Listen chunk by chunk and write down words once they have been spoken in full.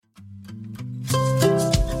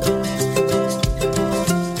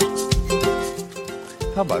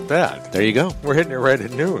How about that? There you go. We're hitting it right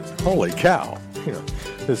at noon. Holy cow!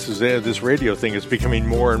 This radio thing is becoming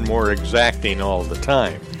more and more exacting all the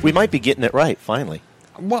time. We might be getting it right finally.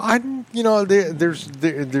 Well,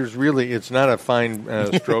 there's really, it's not a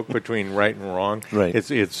fine stroke between right and wrong. Right.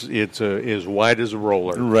 It's as wide as a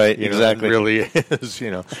roller. Right. Exactly. It really is.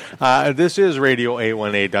 This is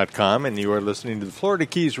RadioA1A.com, and you are listening to the Florida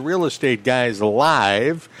Keys Real Estate Guys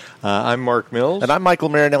live. I'm Mark Mills, And I'm Michael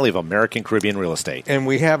Marinelli of American Caribbean Real Estate. and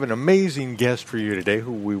we have an amazing guest for you today,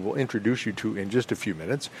 who we will introduce you to in just a few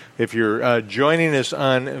minutes. If you're joining us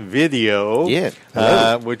on video,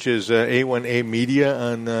 which is A1A Media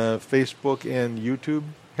on Facebook and YouTube,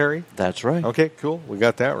 Harry? That's right. Okay, cool. We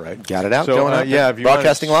got that right. Got it out. So, going out there. if you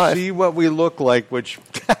Broadcasting want to live. see what we look like, which...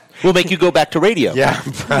 We'll make you go back to radio. Yeah,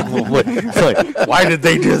 probably. Why did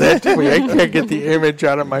they do that to me? I can't get the image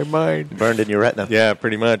out of my mind. Burned in your retina. Yeah,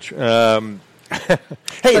 pretty much.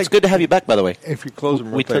 Hey, it's good to have you back, by the way. If you close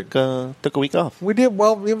them, We took a week off. We did.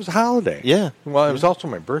 Well, it was a holiday. Yeah. Well, it was also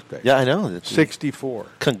my birthday. Yeah, I know. 64.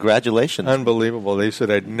 Congratulations. Unbelievable. They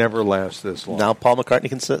said I'd never last this long. Now Paul McCartney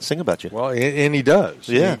can sing about you. Well, and he does.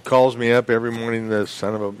 Yeah. He calls me up every morning, the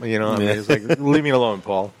son of a, I mean, he's like, leave me alone,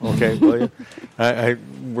 Paul. Okay, will you?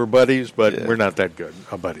 We're buddies, but we're not that good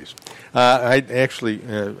buddies. I actually,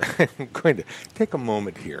 I'm going to take a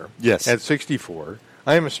moment here. Yes. At 64,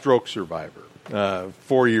 I am a stroke survivor. 4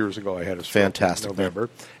 years ago, I had a stroke. Fantastic, in November.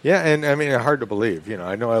 Yeah, and I mean, hard to believe.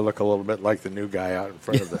 I know I look a little bit like the new guy out in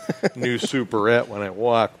front of the new Superette when I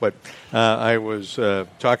walk, but I was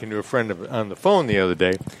talking to a friend on the phone the other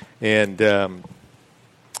day, and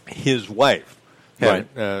his wife had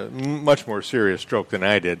a much more serious stroke than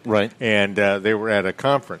I did. Right. And they were at a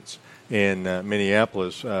conference in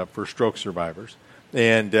Minneapolis for stroke survivors.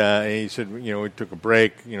 And he said, we took a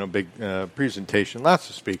break, big presentation, lots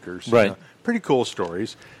of speakers. Right. Pretty cool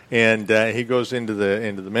stories. And he goes into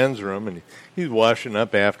the men's room, and he's washing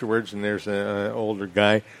up afterwards, and there's an older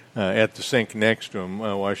guy at the sink next to him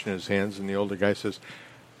washing his hands, and the older guy says,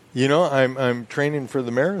 I'm training for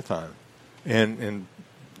the marathon. And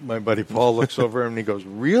my buddy Paul looks over him, and he goes,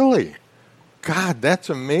 really? God, that's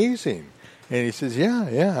amazing. And he says,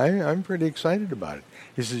 yeah, I'm pretty excited about it.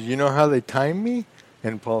 He says, you know how they time me?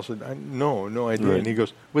 And Paul said, no idea. Right. And he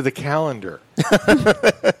goes, with a calendar.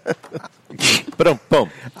 Boom.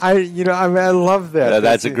 I love that.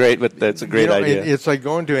 That's a great idea. It's like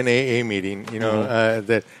going to an AA meeting,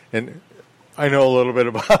 that, and I know a little bit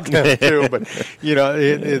about that too, but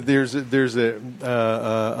there's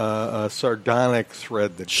a sardonic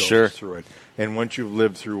thread that goes through it. And once you've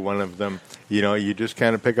lived through one of them, you just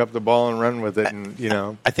kind of pick up the ball and run with it.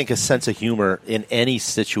 And I think a sense of humor in any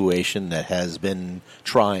situation that has been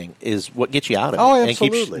trying is what gets you out of it. Oh,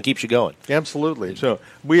 absolutely. And keeps you going. Absolutely. So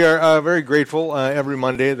we are very grateful every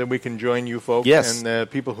Monday that we can join you folks. Yes. And the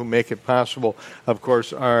people who make it possible, of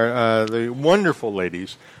course, are the wonderful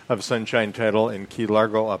ladies of Sunshine Title in Key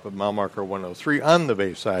Largo up at mile marker 103 on the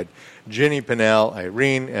Bayside. Jenny Pinnell,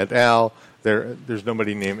 Irene et al. There's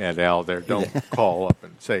nobody named et al. there. Don't call up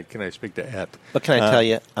and say, can I speak to et? But can I tell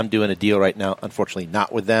you, I'm doing a deal right now, unfortunately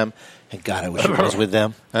not with them. And God, I wish it was with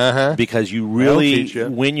them. Because you really,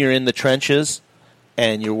 when you're in the trenches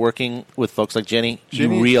and you're working with folks like Jenny,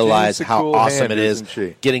 you realize how cool awesome hand, it is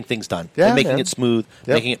getting things done. And making it smooth,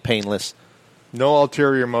 making it painless. No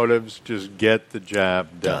ulterior motives, just get the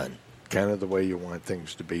job done. Kind of the way you want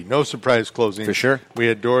things to be. No surprise closing. For sure. We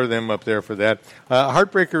adore them up there for that.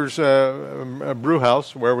 Heartbreakers Brew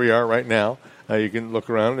House, where we are right now. You can look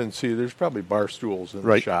around and see there's probably bar stools in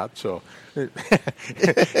the shop. So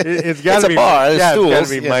it's got to be bar. It's got to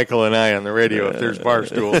be Yeah. Michael and I on the radio if there's bar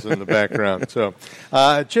stools in the background. So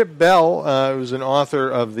Chip Bell was an author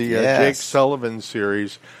of the Jake Sullivan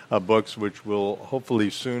series of books, which will hopefully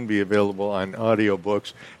soon be available on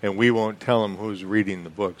audiobooks, and we won't tell them who's reading the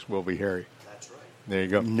books. Will be Harry. That's right. There you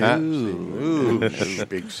go. No.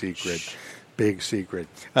 Big secret. Big secret.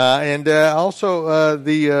 And also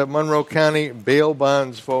the Monroe County bail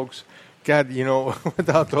bonds, folks. God,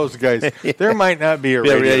 without those guys, there might not be a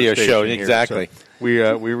radio show. here. Exactly.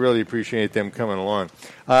 So we really appreciate them coming along.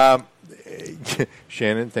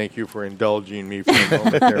 Shannon, thank you for indulging me for a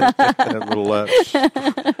moment there. That little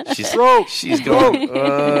she's going.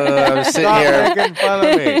 I'm sitting Stop here. making fun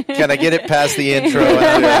of me. Can I get it past the intro? And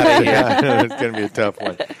I'm out of here. Yeah, it's going to be a tough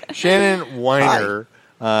one. Shannon Weiner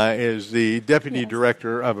is the Deputy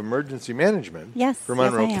Director of Emergency Management for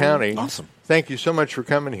Monroe County. Awesome. Thank you so much for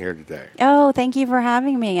coming here today. Oh, thank you for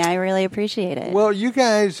having me. I really appreciate it. Well, you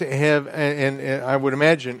guys have, and I would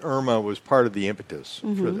imagine Irma was part of the impetus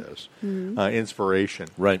for this, inspiration.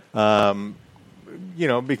 Right.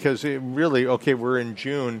 Because it really, we're in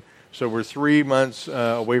June. So we're 3 months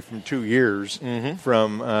away from 2 years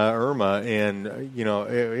from Irma, and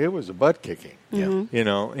it was a butt kicking.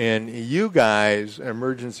 And you guys,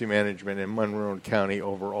 emergency management in Monroe County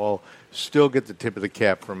overall, still get the tip of the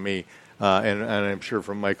cap from me. And I'm sure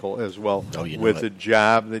from Michael as well, with the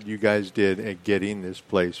job that you guys did at getting this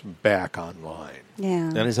place back online.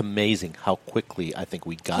 Yeah. That is amazing how quickly I think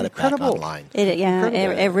we got it back online.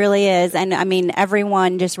 It really is. And I mean,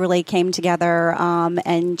 everyone just really came together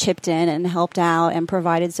and chipped in and helped out and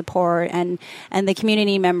provided support. And the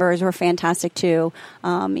community members were fantastic too.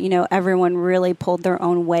 Everyone really pulled their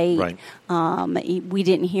own weight. Right. We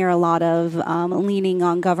didn't hear a lot of leaning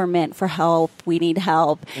on government for help. We need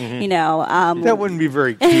help. That wouldn't be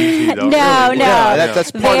very easy, though. No. Yeah,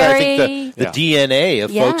 that's part of, I think, the DNA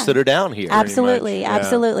of folks that are down here. Absolutely.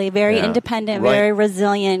 Very independent, very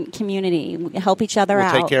resilient community. We help each other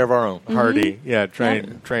out. We'll take care of our own. Hardy. Try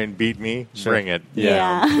and beat me. Sure. Bring it.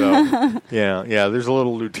 Yeah. So, there's a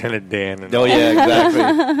little Lieutenant Dan.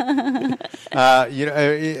 Exactly.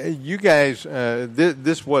 You guys,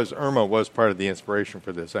 Irma was part of the inspiration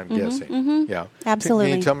for this, I'm guessing. Yeah. Absolutely.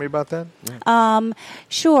 Can you tell me about that?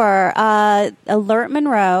 Sure. Alert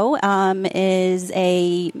Monroe is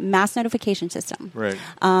a mass notification system. Right.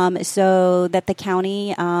 So that the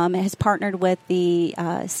county has partnered with the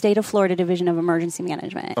State of Florida Division of Emergency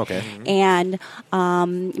Management. Okay. And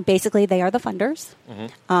basically they are the funders.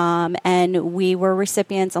 And we were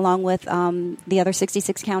recipients along with the other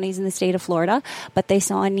 66 counties in the state of Florida, but they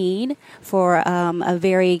saw a need for a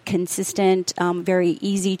very consistent, very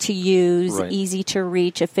easy to use, easy to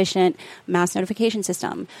reach, efficient mass notification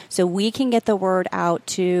system. So we can get the word out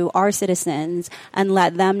to our citizens and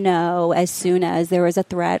let them know as soon as there is a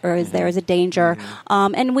threat or as there is a danger.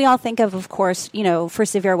 And we all think of course, for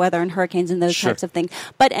severe weather and hurricanes and those types of things,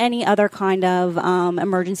 but any other kind of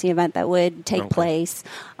emergency event that would take place.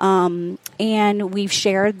 And we've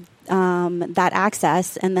shared that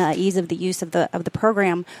access and the ease of the use of the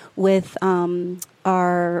program with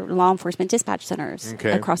our law enforcement dispatch centers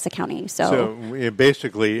across the county. So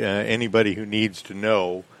basically, anybody who needs to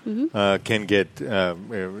know can get.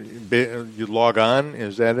 You log on,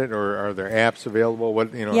 is that it, or are there apps available?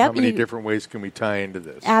 How many different ways can we tie into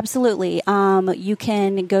this? Absolutely. You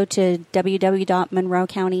can go to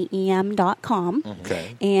www.monroecountym.com,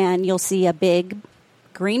 and you'll see a big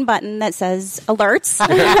green button that says alerts.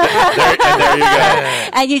 there you go.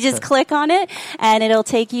 And you just click on it, and it'll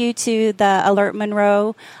take you to the Alert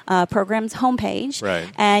Monroe program's homepage. Right.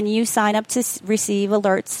 And you sign up to receive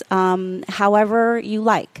alerts however you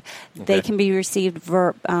like. They can be received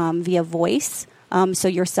via voice. So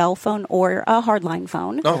your cell phone or a hardline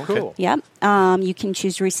phone. Oh, cool. Yep. You can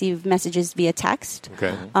choose to receive messages via text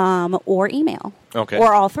or email. Okay.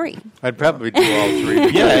 Or all three. I'd probably do all three.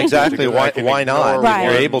 Yeah, exactly. Why not? Right.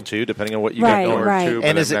 You're able to, depending on what you got going. Right. Two,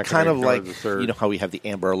 and is it kind of like, how we have the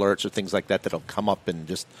Amber Alerts or things like that that'll come up and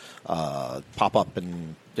just pop up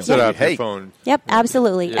and set up your phone? Yep,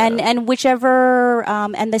 absolutely. Yeah. And whichever,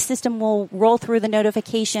 and the system will roll through the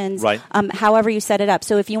notifications however you set it up.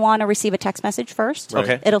 So if you want to receive a text message first,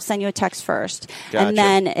 it'll send you a text first. Gotcha. And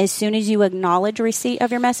then as soon as you acknowledge receipt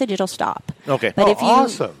of your message, it'll stop. Okay. But if you,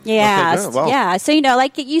 awesome. Yeah. Okay, well. Yeah. So,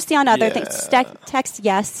 like you see on other things, text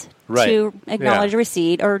yes to acknowledge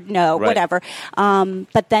receipt or no, whatever.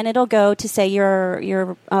 But then it'll go to say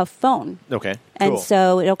your phone. Okay. And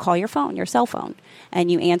so it'll call your phone, your cell phone. And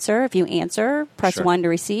you answer. If you answer, press 1 to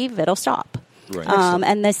receive, it'll stop. Right.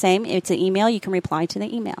 And the same, it's an email, you can reply to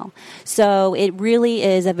the email. So it really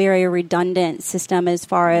is a very redundant system as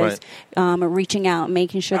far as reaching out and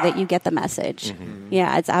making sure that you get the message.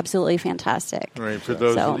 Yeah, it's absolutely fantastic. Right. For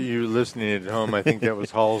those of you listening at home, I think that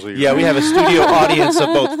was Halsey. Yeah, we have a studio audience of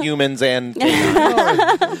both humans and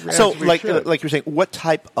so, like you're saying, what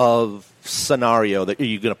type of scenario that are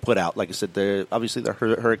you going to put out? Like I said, obviously the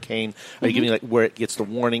hurricane. Are you giving where it gets the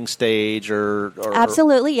warning stage or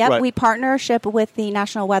absolutely? Yep. We partnership with the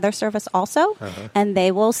National Weather Service also, and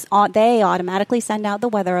they automatically send out the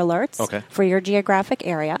weather alerts for your geographic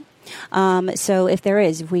area. So if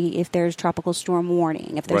there's tropical storm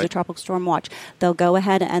warning, if there's a tropical storm watch, they'll go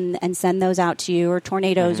ahead and send those out to you, or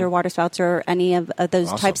tornadoes or water spouts or any of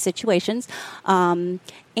those type situations.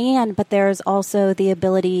 But there's also the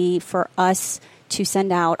ability for us to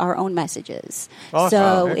send out our own messages. Awesome.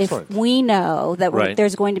 So Excellent. if we know that Right.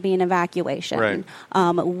 there's going to be an evacuation,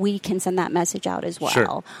 Right. we can send that message out as well.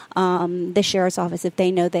 Sure. The sheriff's office, if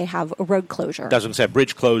they know they have a road closure. Doesn't say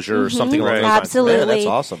bridge closure or something along those lines. Absolutely. Man, that's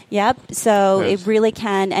awesome. Yep. So Yes. it really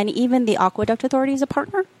can, and even the Aqueduct Authority is a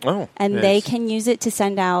partner. Oh, and yes. they can use it to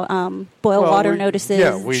send out boil water notices.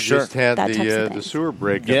 Yeah, we Sure. just had that types of the things. sewer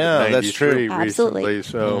break Yeah, up in that's true. 93 Absolutely. recently.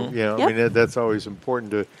 So, Yep. I mean, that's always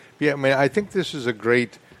important to. Yeah, I mean, I think this is a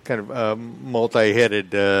great kind of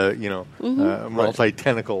multi-headed,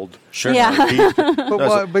 multi-tentacled. Sure. Yeah. beast. But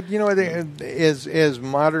I think as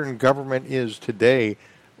modern government is today,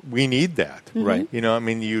 we need that. Right. I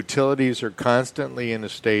mean, the utilities are constantly in a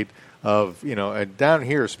state of, down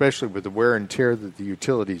here, especially with the wear and tear that the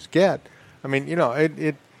utilities get. I mean,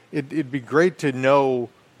 it'd be great to know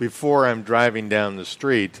before I'm driving down the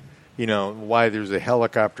street, why there's a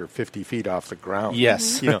helicopter 50 feet off the ground.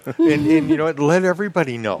 Yes. And let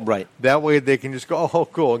everybody know. Right. That way they can just go, oh,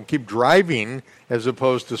 cool, and keep driving as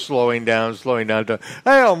opposed to slowing down to,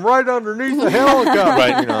 hey, I'm right underneath the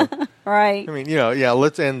helicopter. Right. I mean,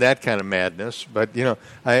 let's end that kind of madness. But, you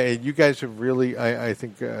guys have really, I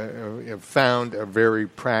think, have found a very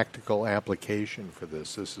practical application for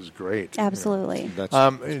this. This is great. Absolutely. That's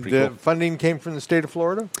The pretty cool. funding came from the state of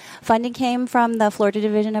Florida? Funding came from the Florida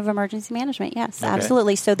Division of Emergency Management. Yes,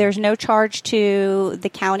 absolutely. So there's no charge to the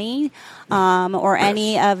county or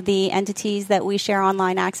any of the entities that we share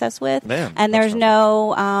online access with. Man, and there's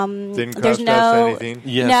no Didn't there's cost no us anything?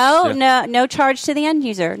 Yes. no charge to the end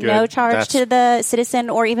user. Good. No charge That's- to the citizen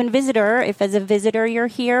or even visitor. If as a visitor you're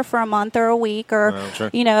here for a month or a week or sure.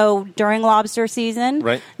 during lobster season,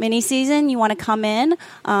 Right. mini season, you want to come in.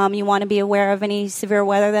 You want to be aware of any severe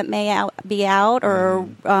weather that may be out or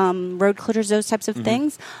road closures, those types of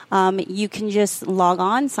things. You can just log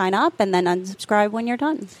on, sign up, and then unsubscribe when you're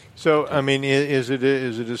done. So, I mean, is it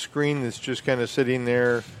a screen that's just kind of sitting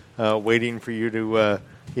there waiting for you to,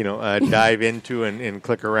 dive into and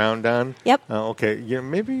click around on? Yep. Okay.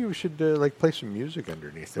 Maybe you should play some music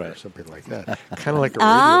underneath it or something like that. Kind of like a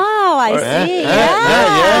radio. Oh, I see.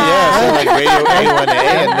 Yeah. So like Radio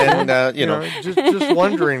A1A, and then just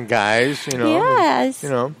wondering, guys. Yes.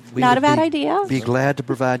 Not a bad idea. Be glad to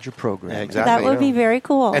provide your program. Yeah, exactly. That would be very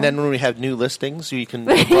cool. And then when we have new listings, you can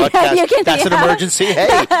broadcast. You can- That's an yeah. emergency.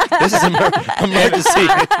 Hey, this is an emergency.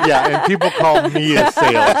 Yeah, and people call me a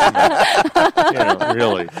salesman.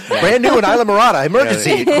 Really. Brand new in Isla Mirada.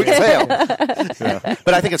 Emergency. Quick sale.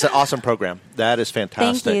 But I think it's an awesome program. That is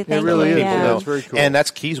fantastic. Thank you. Thank It really you. is. Yeah. That's very cool. And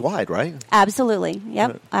that's Keys wide, right? Absolutely.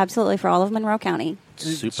 Yep. Absolutely. For all of Monroe County.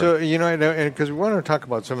 Super. So, and because we want to talk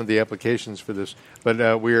about some of the applications for this,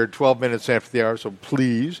 but we are 12 minutes after the hour, so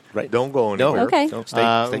please don't go anywhere. No. Okay. Don't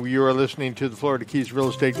stay. You are listening to the Florida Keys Real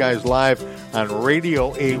Estate Guys live on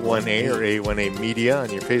Radio A1A or A1A Media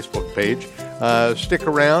on your Facebook page. Stick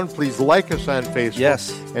around. Please like us on Facebook.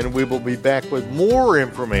 Yes. And we will be back with more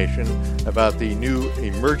information about the new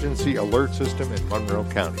emergency alert system in Monroe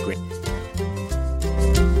County.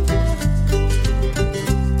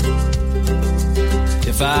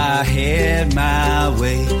 If I had my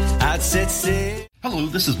way, I'd set sail. Hello,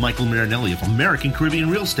 this is Michael Marinelli of American Caribbean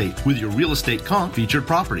Real Estate with your Real Estate Conch featured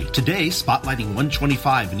property. Today, spotlighting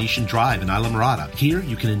 125 Venetian Drive in Isla Mirada. Here,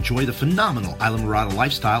 you can enjoy the phenomenal Isla Mirada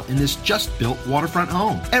lifestyle in this just-built waterfront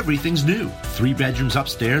home. Everything's new. 3 bedrooms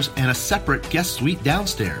upstairs and a separate guest suite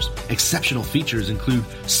downstairs. Exceptional features include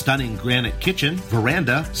stunning granite kitchen,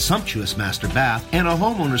 veranda, sumptuous master bath, and a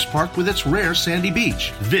homeowner's park with its rare sandy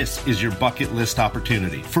beach. This is your bucket list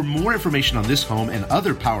opportunity. For more information on this home and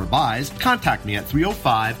other power buys, contact me at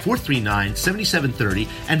 305-439-7730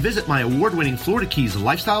 and visit my award-winning Florida Keys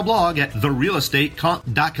lifestyle blog at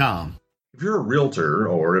therealestateconch.com. If you're a realtor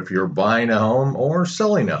or if you're buying a home or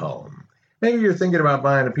selling a home, maybe you're thinking about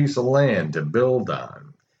buying a piece of land to build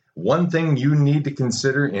on. One thing you need to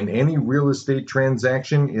consider in any real estate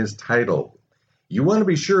transaction is title. You want to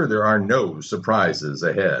be sure there are no surprises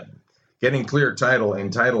ahead. Getting clear title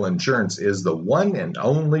and title insurance is the one and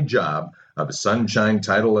only job of Sunshine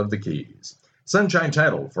Title of the Keys. Sunshine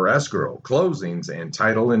Title for escrow, closings, and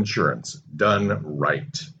title insurance done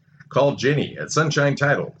right. Call Jenny at Sunshine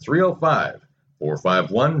Title,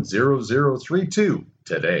 305-451-0032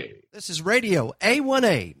 today. This is Radio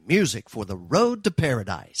A1A, music for the road to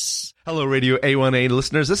paradise. Hello, Radio A1A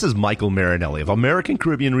listeners. This is Michael Marinelli of American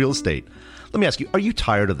Caribbean Real Estate. Let me ask you, are you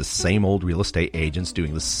tired of the same old real estate agents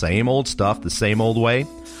doing the same old stuff the same old way?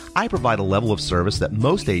 I provide a level of service that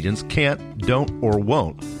most agents can't, don't, or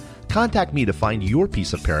won't. Contact me to find your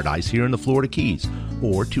piece of paradise here in the Florida Keys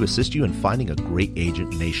or to assist you in finding a great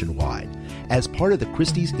agent nationwide. As part of the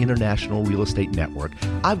Christie's International Real Estate Network,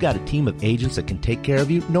 I've got a team of agents that can take care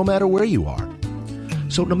of you no matter where you are.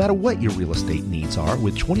 So no matter what your real estate needs are,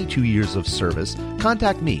 with 22 years of service,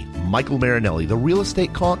 contact me, Michael Marinelli, the real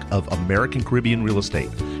estate conch of American Caribbean Real Estate,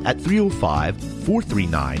 at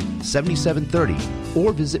 305-439-7730,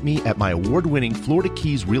 or visit me at my award-winning Florida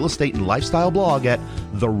Keys Real Estate and Lifestyle blog at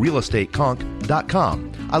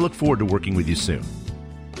therealestateconch.com. I look forward to working with you soon.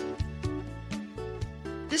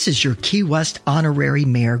 This is your Key West Honorary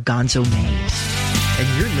Mayor, Gonzo Mays, and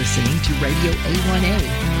you're listening to Radio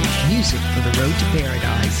A1A, music for the road to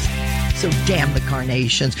paradise. So damn the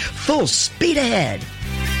carnations, full speed ahead.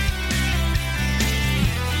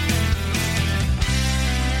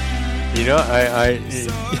 You know,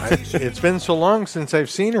 it's been so long since I've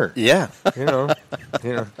seen her. Yeah. You know.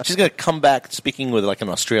 She's going to come back speaking with like an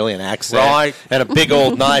Australian accent. Right. And a big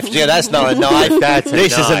old knife. Yeah, that's not a knife.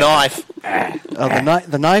 This is a knife.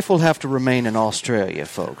 The knife will have to remain in Australia,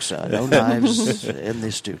 folks. No knives in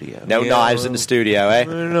the studio. No knives in the studio, eh? I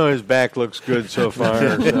don't know. His back looks good so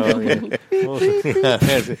far. So, yeah.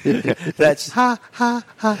 That's ha, ha,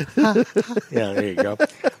 ha, ha. Yeah, there you go.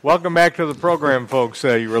 Welcome back to the program, folks.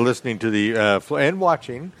 You were listening to the and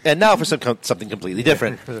watching. And now for something completely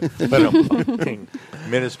different.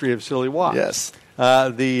 Ministry of Silly Walks. Yes.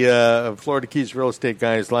 The Florida Keys Real Estate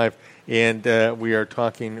Guys Live. And we are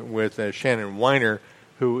talking with Shannon Weiner,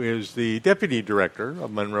 who is the Deputy Director of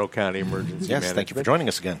Monroe County Emergency Management. Yes, thank you for joining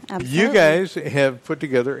us again. Absolutely. You guys have put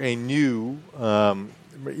together a new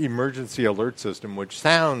emergency alert system, which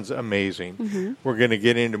sounds amazing. Mm-hmm. We're going to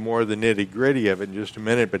get into more of the nitty-gritty of it in just a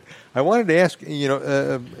minute. But I wanted to ask,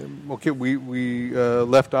 okay, we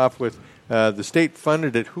left off with the state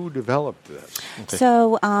funded it. Who developed this? Okay.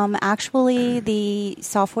 So actually the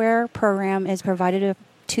software program is provided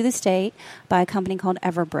to the state by a company called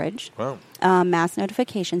Everbridge. Wow. Mass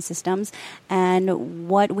notification systems. And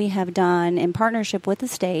what we have done in partnership with the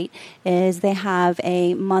state is they have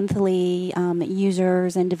a monthly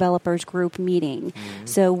users and developers group meeting. Mm-hmm.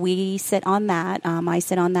 So we sit on that. I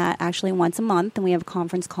sit on that actually once a month, and we have a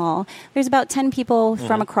conference call. There's about 10 people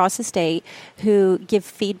from across the state who give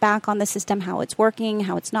feedback on the system, how it's working,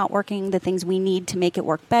 how it's not working, the things we need to make it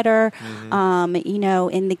work better. Mm-hmm.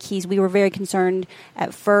 In the Keys, we were very concerned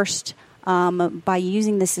at first by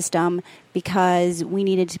using the system because we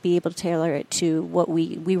needed to be able to tailor it to what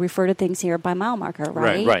we refer to things here by mile marker,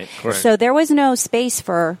 right? Right. So there was no space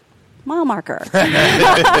for mile marker. Where does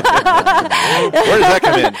that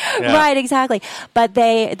come in? Yeah. Right, exactly. But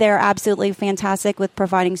they're absolutely fantastic with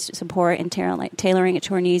providing support and tailoring it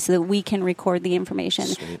to our needs so that we can record the information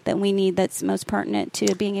that we need that's most pertinent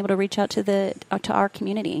to being able to reach out to our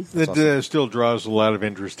community. It still draws a lot of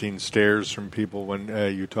interesting stares from people when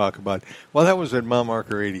you talk about, well, that was at mile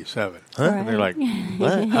marker 87. Huh? Right. And they're like,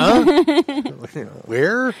 what? Huh?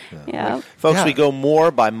 Where? Yeah. Folks, we go more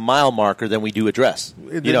by mile marker than we do address.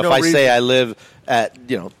 If I say I live at,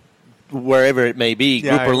 wherever it may be,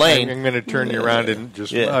 Grouper Lane. I'm going to turn you around and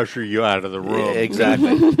just usher you out of the room. Yeah,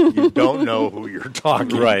 exactly. You don't know who you're talking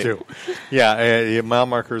to. Yeah, mile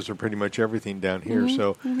markers are pretty much everything down here.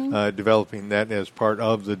 Mm-hmm. So developing that as part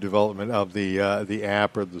of the development of the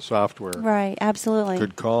app or the software. Right, absolutely.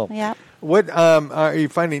 Good call. Yeah. What are you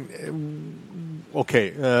finding?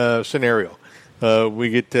 Scenario.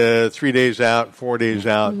 We get 3 days out, 4 days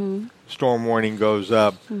out. Mm-hmm. Storm warning goes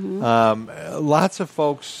up. Mm-hmm. Lots of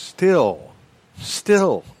folks still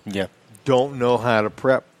don't know how to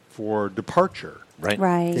prep for departure.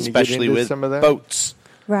 Right. Especially with some of that? Boats.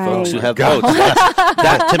 Right. Folks who have boats.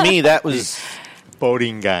 That to me, that was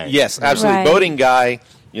boating guy. Yes, absolutely. Right. Boating guy.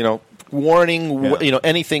 Warning.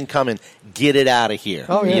 Anything coming. Get it out of here.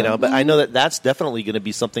 Oh, yeah. But I know that's definitely going to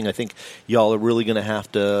be something I think y'all are really going to have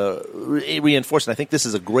to reinforce. And I think this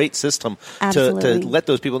is a great system to let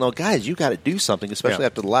those people know, guys, you got to do something, especially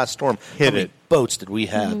after the last storm. How many boats did we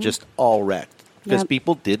have just all wrecked? Because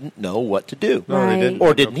people didn't know what to do. No, they didn't.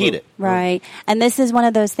 Or didn't need it. Right. And this is one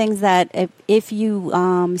of those things that if you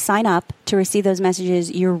sign up to receive those messages,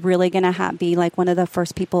 you're really going to be like one of the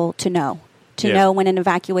first people to know. Know when an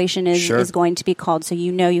evacuation is going to be called, so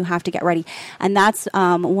you have to get ready. And that's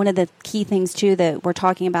one of the key things, too, that we're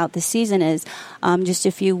talking about this season is just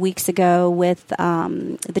a few weeks ago with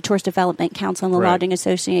the Tourist Development Council and the Lodging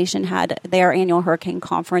Association had their annual hurricane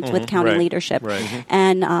conference with county leadership. Right.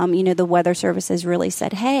 And, the weather services really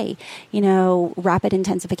said, hey, rapid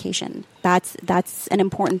intensification. That's an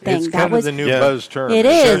important thing. It's kind of the new buzz term. It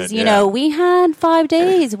is. We had 5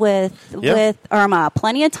 days with Irma,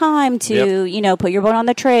 plenty of time to put your boat on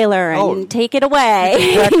the trailer and take it away.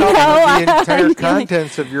 Pack out the entire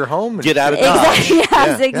contents of your home. And get out of Dodge.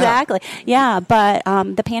 Yes, exactly. Yeah, but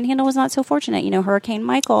the Panhandle was not so fortunate. Hurricane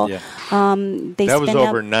Michael. That was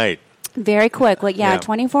overnight. Very quick.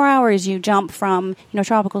 24 hours you jump from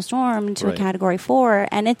tropical storm to a Category 4,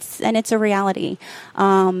 and it's a reality.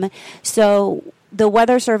 So the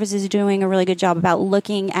Weather Service is doing a really good job about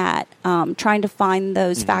looking at trying to find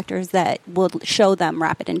those factors that will show them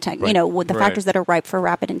rapid factors that are ripe for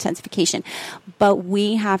rapid intensification. But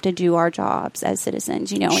we have to do our jobs as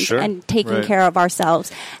citizens, and taking care of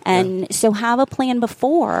ourselves. And so have a plan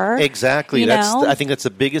before. Exactly. I think that's the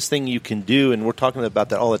biggest thing you can do, and we're talking about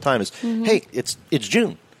that all the time, is, hey, it's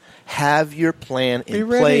June. Have your plan in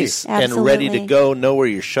place and ready to go. Know where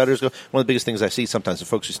your shutters go. One of the biggest things I see sometimes, the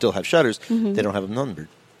folks who still have shutters, they don't have them numbered.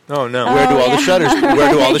 Oh no! Where do all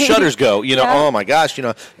the shutters go? Oh my gosh!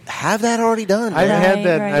 Have that already done.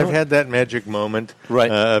 I've had that magic moment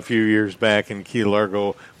a few years back in Key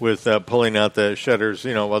Largo with pulling out the shutters.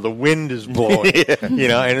 While the wind is blowing. And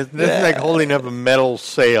it's like holding up a metal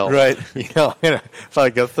sail. Right. It's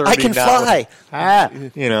like a 30. I can fly.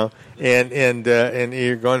 And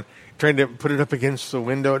you're going. Trying to put it up against the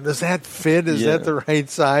window. Does that fit? Is that the right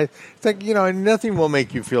size? It's like, nothing will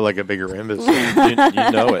make you feel like a bigger imbecile. you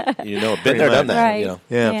know it. Been there, done that.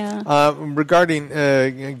 Yeah. Regarding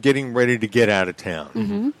getting ready to get out of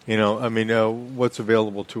town, what's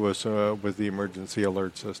available to us with the emergency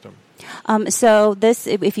alert system? So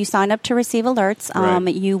if you sign up to receive alerts,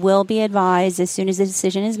 you will be advised as soon as the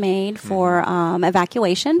decision is made for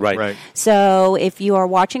evacuation. Right. So if you are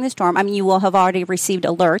watching the storm, you will have already received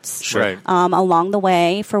alerts along the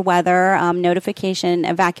way for weather, notification,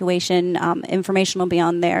 evacuation, information will be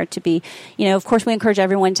on there to be, of course we encourage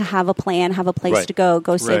everyone to have a plan, have a place to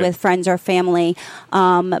go stay with friends or family.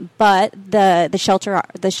 But the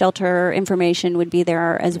shelter information would be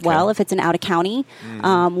there as well if it's an out of county,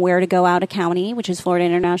 where to go out of county, which is Florida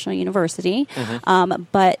International University.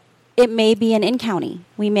 But it may be an in-county.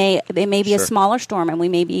 It may be a smaller storm, and we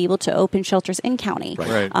may be able to open shelters in-county.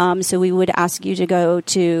 So we would ask you to go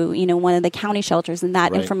to one of the county shelters, and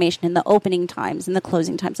that information, and the opening times, and the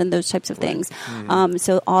closing times, and those types of things.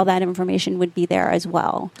 So all that information would be there as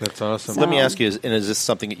well. That's awesome. Let me ask you, is this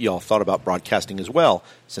something that you all thought about broadcasting as well?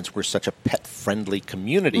 Since we're such a pet-friendly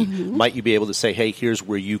community, might you be able to say, hey, here's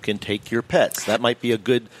where you can take your pets? That might be a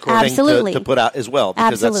good thing to put out as well,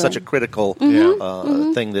 because that's such a critical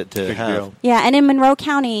thing to have. Deal. Yeah, and in Monroe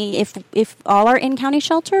County, if all our in-county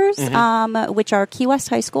shelters, which are Key West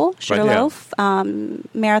High School, Sugarloaf,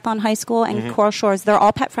 Marathon High School, and Coral Shores, they're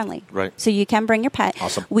all pet-friendly. Right. So you can bring your pet.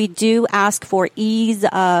 Awesome. We do ask for ease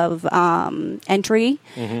of entry,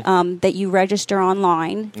 that you register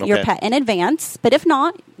online your pet in advance, but if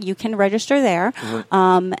not, you can register there.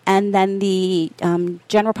 And then the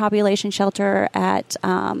general population shelter at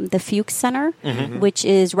the Fuchs Center, which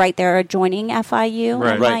is right there adjoining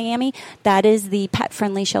FIU in Miami, that is the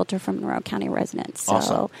pet-friendly shelter for Monroe County residents.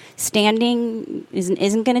 So standing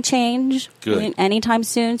isn't going to change anytime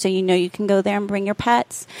soon, so you can go there and bring your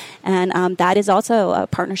pets. And that is also a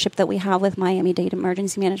partnership that we have with Miami-Dade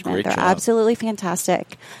Emergency Management. They're absolutely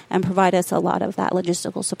fantastic and provide us a lot of that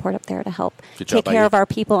logistical support up there to help take care of our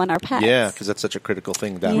people and our pets. Yeah, because that's such a critical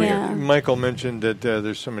thing down here. Michael mentioned that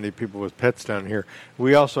there's so many people with pets down here.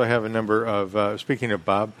 We also have a number of, speaking of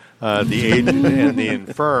Bob, the aged and the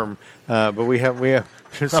infirm, but we have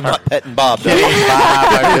I'm not petting Bob.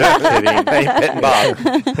 I'm just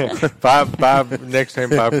kidding. Bob, next time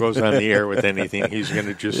Bob goes on the air with anything, he's going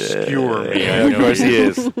to just skewer me. Of course he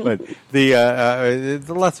is. But the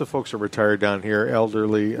lots of folks are retired down here,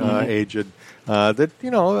 elderly, aged. That they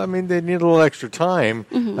need a little extra time.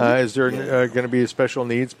 Is there going to be a special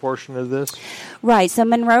needs portion of this? Right. So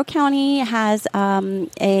Monroe County has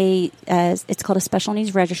it's called a special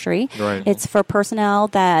needs registry. Right. It's for personnel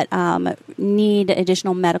that need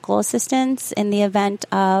additional medical assistance in the event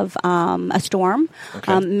of a storm.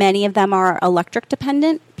 Many of them are electric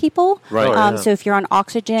dependent people. Right. So if you're on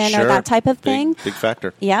oxygen or that type of thing, big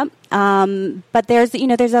factor. Yep. But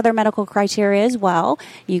there's other medical criteria as well.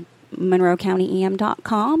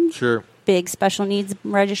 MonroeCountyEM.com. Sure. Big special needs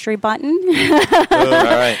registry button. All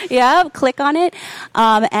right. Yeah, click on it.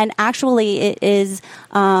 And actually, it is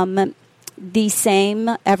the same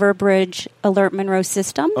Everbridge Alert Monroe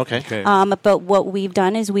system. Okay. But what we've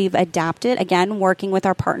done is we've adapted, again, working with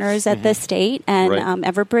our partners at the state and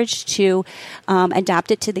Everbridge to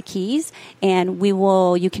adapt it to the Keys. And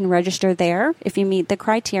you can register there if you meet the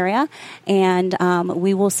criteria. And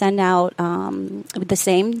we will send out the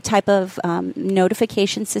same type of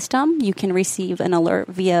notification system. You can receive an alert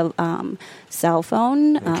via cell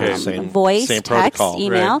phone, voice, same text, protocol.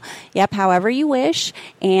 email. Right. Yep, however you wish.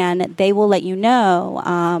 And they will let you know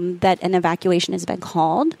that an evacuation has been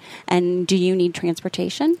called. And do you need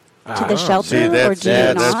transportation to the shelter or do you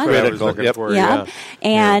not? That's what I was looking for. Yeah.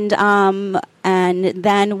 And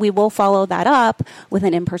then we will follow that up with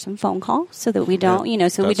an in-person phone call so that we don't, we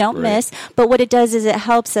don't miss. But what it does is it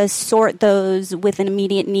helps us sort those with an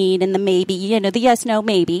immediate need and the maybe, the yes, no,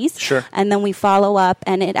 maybes. Sure. And then we follow up,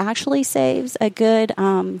 and it actually saves a good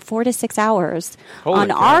 4 to 6 hours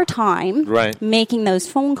our time making those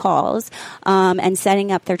phone calls and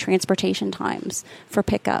setting up their transportation times for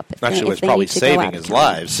pickup. Actually, what's probably saving his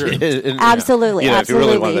lives. Sure. Absolutely. If you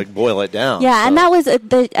really want to boil it down. Yeah, and that was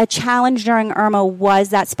a challenge during Irma was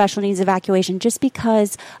that special needs evacuation, just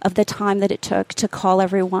because of the time that it took to call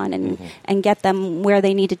everyone and get them where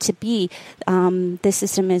they needed to be. This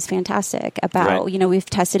system is fantastic. We've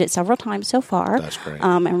tested it several times so far. That's great.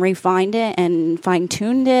 And refined it and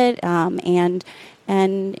fine-tuned it.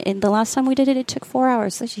 And the last time we did it, it took 4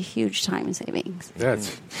 hours. Such a huge time savings.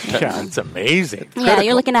 That's amazing. Yeah,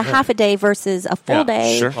 you're looking at half a day versus a full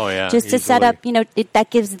day. Sure. Oh, yeah. Just to set up, that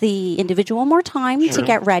gives the individual more time to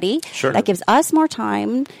get ready. Sure. That gives us more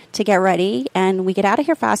time to get ready, and we get out of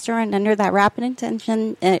here faster. And under that rapid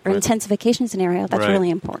intensification scenario, that's really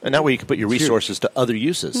important. And that way you can put your resources to other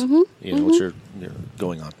uses, which are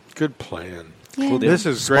going on. Good plan. Yeah. Cool deal. This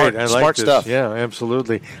is great. I like smart this. stuff. Yeah,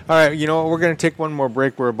 absolutely. All right, we're going to take one more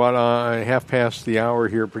break. We're about half past the hour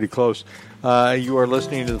here, pretty close. You are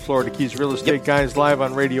listening to the Florida Keys Real Estate Guys live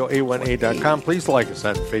on RadioA1A.com. Please like us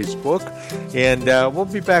on Facebook. And we'll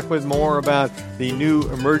be back with more about the new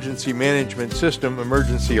emergency management system,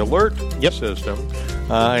 Emergency Alert system,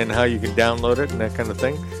 and how you can download it and that kind of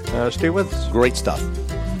thing. Stay with us. Great stuff.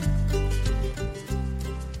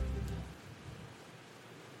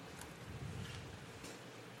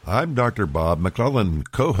 I'm Dr. Bob McClellan,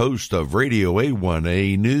 co-host of Radio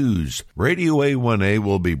A1A News. Radio A1A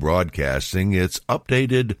will be broadcasting its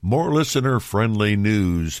updated, more listener-friendly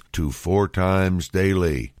news to 4 times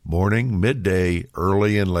daily, morning, midday,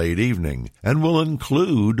 early, and late evening, and will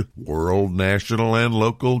include world, national, and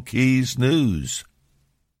local Keys news.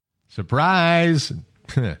 Surprise!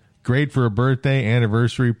 Great for a birthday,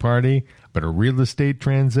 anniversary party. But a real estate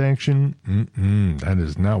transaction, that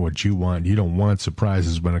is not what you want. You don't want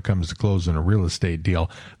surprises when it comes to closing a real estate deal.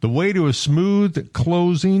 The way to a smooth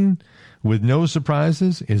closing with no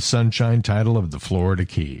surprises is Sunshine Title of the Florida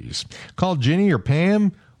Keys. Call Ginny or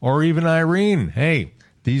Pam or even Irene. Hey,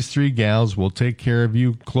 these 3 gals will take care of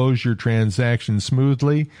you. Close your transaction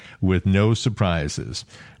smoothly with no surprises.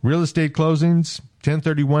 Real estate closings,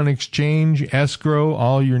 1031 exchange, escrow,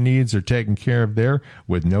 all your needs are taken care of there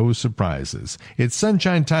with no surprises. It's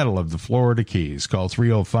Sunshine Title of the Florida Keys. Call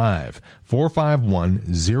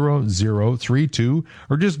 305-451-0032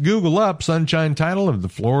 or just Google up Sunshine Title of the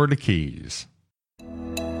Florida Keys.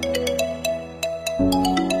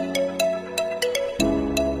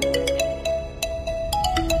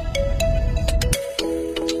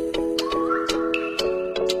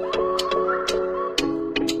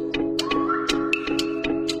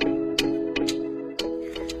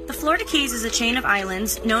 Florida Keys is a chain of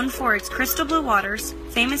islands known for its crystal blue waters,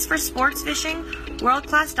 famous for sports fishing,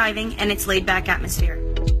 world-class diving, and its laid-back atmosphere.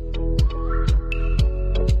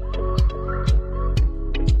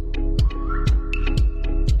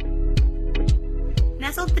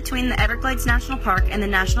 Nestled between the Everglades National Park and the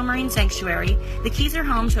National Marine Sanctuary, the Keys are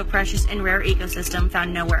home to a precious and rare ecosystem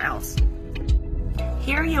found nowhere else.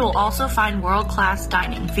 Here you will also find world-class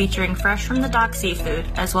dining featuring fresh-from-the-dock seafood,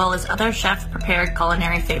 as well as other chef-prepared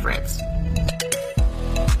culinary favorites.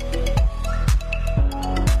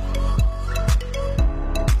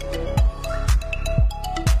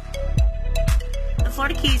 The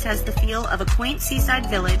Florida Keys has the feel of a quaint seaside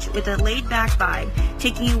village with a laid-back vibe,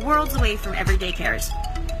 taking you worlds away from everyday cares.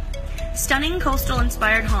 Stunning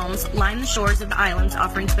coastal-inspired homes line the shores of the islands,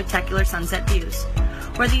 offering spectacular sunset views.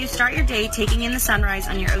 Whether you start your day taking in the sunrise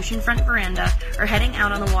on your oceanfront veranda or heading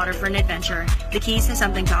out on the water for an adventure, the Keys has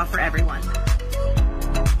something to offer everyone.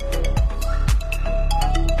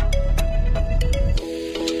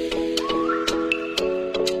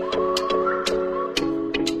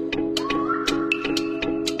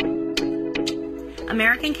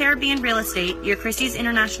 American American Caribbean Real Estate, your Christie's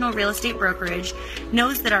International Real Estate Brokerage,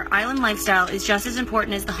 knows that our island lifestyle is just as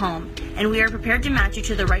important as the home, and we are prepared to match you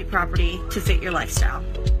to the right property to fit your lifestyle.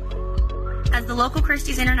 As the local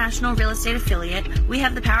Christie's International Real Estate affiliate, we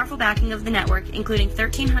have the powerful backing of the network, including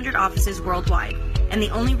 1,300 offices worldwide, and the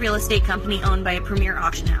only real estate company owned by a premier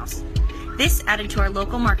auction house. This, added to our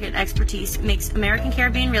local market expertise, makes American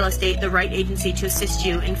Caribbean Real Estate the right agency to assist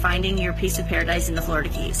you in finding your piece of paradise in the Florida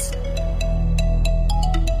Keys.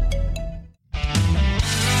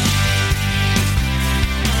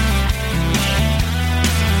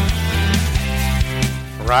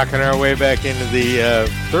 Rocking our way back into the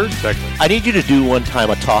third segment. I need you to do one time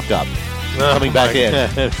a talk up coming back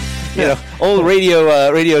in. You know, old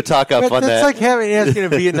radio talk up on that. It's like asking a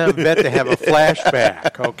Vietnam vet to have a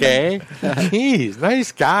flashback, okay? Jeez,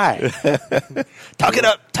 nice guy. Talk it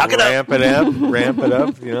up. Ramp it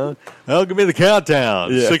up, you know. Well, give me the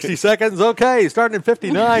countdown. Yeah. 60 seconds, okay. Starting at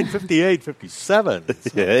 59, 58, 57. So,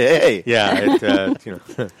 hey. Yeah, you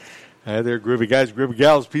know. Hi there, groovy guys, groovy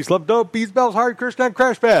gals. Peace, love, dope, beats, bells, hard, curse, not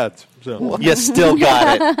crash pads. So. You still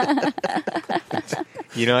got it.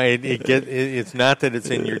 You know, it's not that it's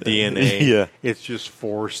in your DNA. Yeah. It's just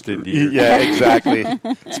forced into you. Yeah, exactly.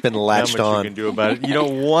 It's been latched Not much on. you can do about it. You know,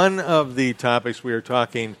 one of the topics we are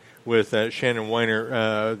talking with Shannon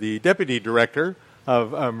Weiner, the Deputy Director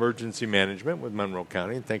of Emergency Management with Monroe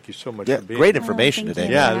County. Thank you so much for being great here. information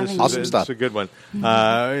today. Yeah, this awesome is stuff. a good one.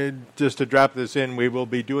 Just to drop this in, we will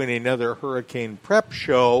be doing another hurricane prep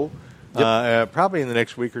show probably in the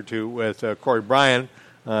next week or two with Corey Bryan,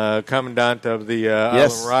 Commandant of the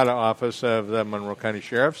Islamorada office of the Monroe County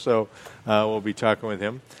Sheriff. So we'll be talking with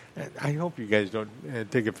him. I hope you guys don't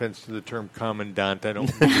take offense to the term commandant. I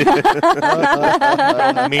don't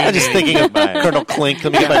mean I'm just thinking of Colonel Klink.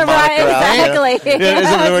 Let me get my Right, moniker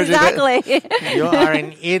out. exactly. You are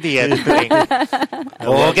an idiot.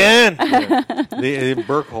 Again. The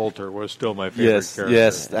Burkhalter was still my favorite character.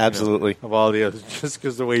 Yes, absolutely. You know, of all the others, just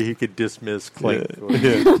because the way he could dismiss Klink.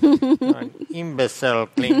 An imbecile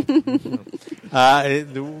Klink.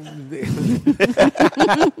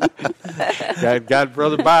 God,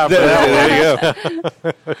 Brother Bob. There you go.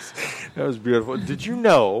 That was beautiful. Did you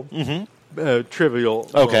know, trivial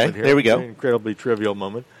moment here, there we go. incredibly trivial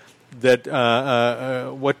moment, that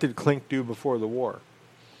what did Klink do before the war?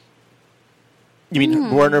 You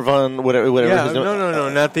mean Werner von whatever? Yeah, his name? no,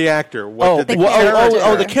 not the actor.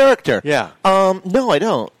 The character. Yeah. No, I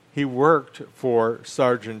don't. He worked for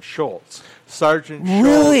Sergeant Schultz. Sergeant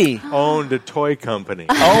Really? Schultz owned a toy company.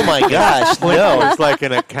 Oh my gosh! Klink No. was like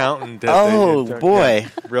an accountant. Boy. Yeah,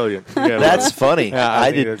 brilliant. Yeah, That's funny. Yeah,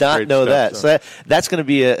 I think did that's not great know stuff, that. So that's going to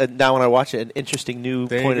be now when I watch it, an interesting new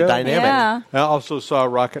There point you of go. dynamic. Yeah. I also saw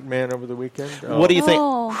Rocket Man over the weekend. What do you think?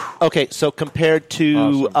 Okay, so compared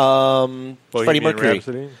to Freddie Bohemian Mercury,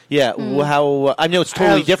 Rhapsody? yeah, how I know it's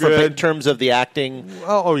totally As different, but in good. terms of the acting,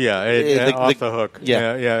 Oh yeah, off the hook.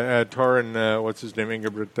 Yeah. Torin, what's his name?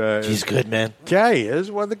 Ingebrigt. he's good, man. Yeah, he is.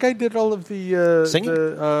 Well, the guy did all of the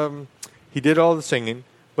Singing? He did all the singing,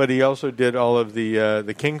 but he also did all of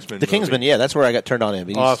the Kingsman. The Kingsman, yeah, that's where I got turned on him.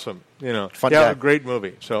 He's Awesome. You know, Fun yeah, guy. great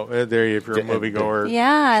movie. So there, if you're a moviegoer,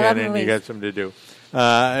 Yeah, I love Shannon, you movies. got something to do.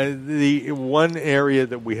 The one area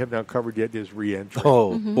that we have not covered yet is re-entry.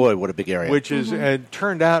 Oh boy, what a big area! Which is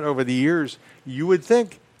turned out over the years. You would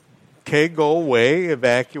think, okay, go away,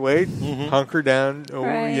 evacuate, hunker down,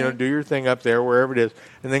 Right. do your thing up there wherever it is,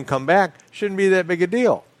 and then come back. Shouldn't be that big a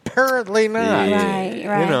deal. Apparently not. Right. You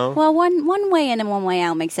know. Well, one way in and one way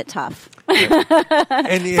out makes it tough.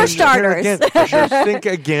 And For starters. Again, I think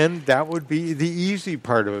again that would be the easy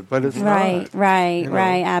part of it, but it's not. Right. You know?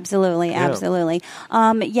 Absolutely.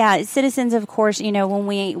 Yeah. Citizens, of course,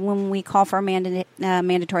 when we call for a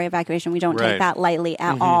mandatory evacuation, we don't Right. take that lightly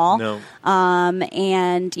at all. No.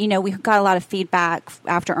 And we got a lot of feedback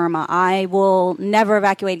after Irma. I will never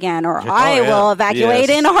evacuate again, or I will evacuate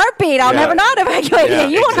Yes. in a heartbeat. I'll Yeah. never not evacuate Yeah,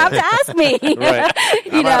 again. You won't have to ask me. Right.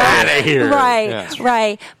 You know, outta here. Right. Yeah.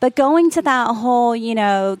 Right. But going to that whole,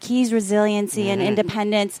 Keys resiliency and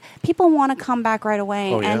independence, people want to come back right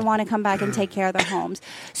away and want to come back and take care of their homes.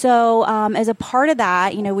 So as a part of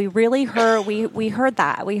that, we really heard, we heard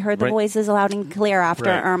that. We heard the Right. voices loud and clear after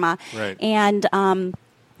Right. Irma. Right. And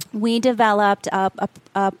we developed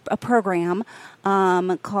a program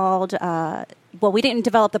called... well, we didn't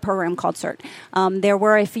develop the program called CERT. There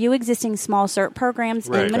were a few existing small CERT programs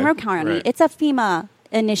Right. in Monroe County. Right. It's a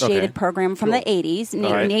FEMA-initiated program from the 80s,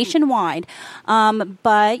 nationwide.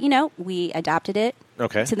 But, we adapted it.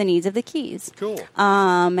 to the needs of the Keys. Cool.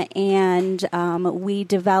 And we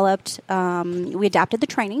developed, we adapted the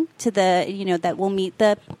training to the, that will meet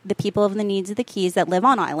the people of the needs of the Keys that live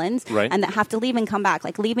on islands and that have to leave and come back.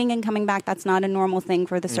 Like leaving and coming back, that's not a normal thing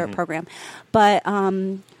for the CERT program. But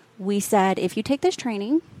we said, if you take this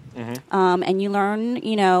training and you learn,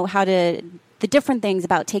 how to the different things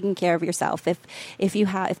about taking care of yourself. If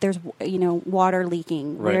there's water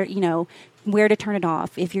leaking, where to turn it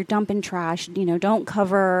off. If you're dumping trash, don't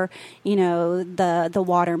cover the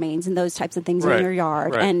water mains and those types of things in your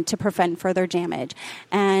yard, and to prevent further damage.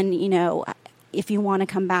 And if you want to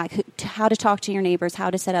come back, how to talk to your neighbors, how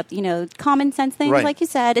to set up common sense things like you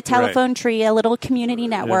said, a telephone tree, a little community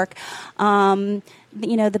network.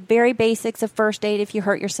 The very basics of first aid if you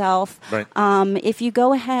hurt yourself. If you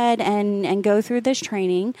go ahead and go through this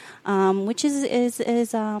training, which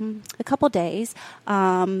is a couple days,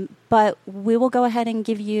 but we will go ahead and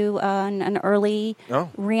give you an early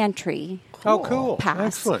reentry. Oh, cool.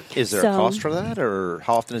 Pass. Excellent. Is there a cost for that, or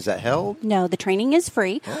how often is that held? No, the training is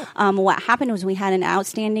free. What happened was we had an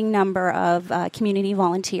outstanding number of community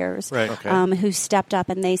volunteers who stepped up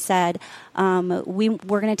and they said, we're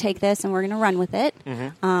going to take this and we're going to run with it.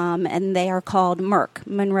 And they are called MERC,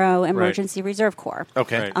 Monroe Emergency Reserve Corps.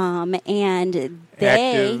 And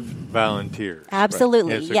they... Active volunteers.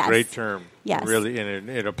 Absolutely, It's a great term. Yes. Really, and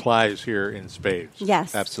it applies here in spades.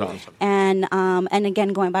 Yes. Absolutely. Awesome. And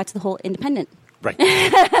again, going back to the whole independent. Right.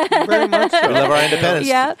 Very much so. We love our independence.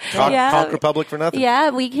 Conk Republic for nothing. Yeah,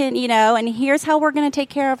 we can, and here's how we're going to take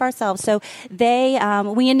care of ourselves. So the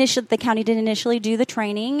county did initially do the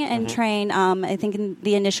training and train, I think in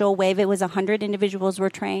the initial wave, it was 100 individuals were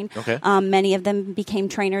trained. Many of them became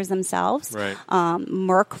trainers themselves.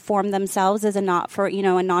 MERC formed themselves as a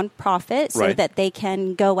nonprofit so that they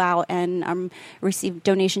can go out and receive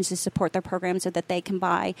donations to support their program so that they can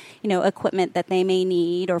buy, equipment that they may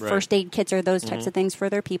need or first aid kits or those types of things for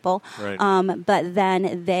their people. But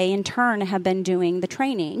then they, in turn, have been doing the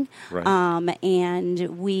training. And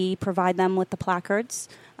we provide them with the placards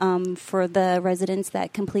for the residents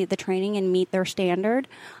that complete the training and meet their standard.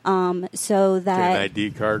 So that... an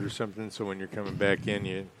ID card or something, so when you're coming back in,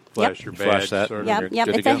 you flash your badge. Flash that. Sort of.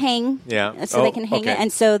 It's a hang. So they can hang it.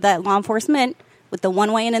 And so that law enforcement, with the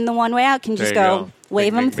one way in and the one way out, can just go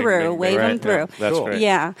wave them through. That's great.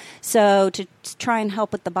 Yeah. So to try and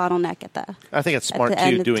help with the bottleneck at the I think it's smart,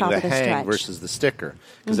 too, doing the hang versus the sticker,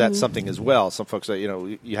 because that's something as well. Some folks,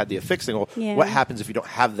 you had the affixing. Well, what happens if you don't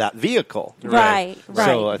have that vehicle? Right.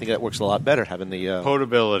 So I think that works a lot better, having the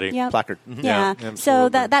portability placard. Yeah. So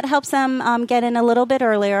that helps them get in a little bit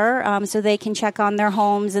earlier so they can check on their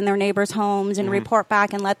homes and their neighbors' homes and report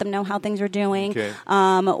back and let them know how things are doing.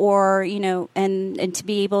 Or, and to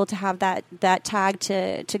be able to have that tag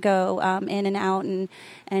to go in and out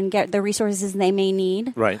and get the resources they may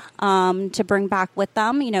need to bring back with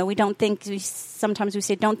them. We don't think, sometimes we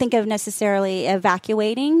say, don't think of necessarily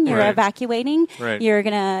evacuating. You're evacuating. You are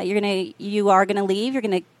gonna leave. You're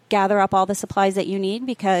gonna gather up all the supplies that you need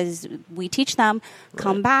because we teach them,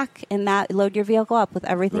 come back and load your vehicle up with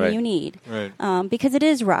everything you need. Because it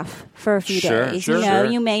is rough for a few days.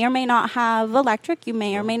 You may or may not have electric, you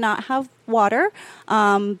may or may not have water,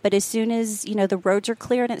 but as soon as the roads are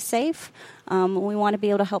clear and it's safe, we want to be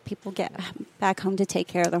able to help people get back home to take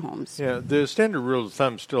care of their homes. Yeah, the standard rule of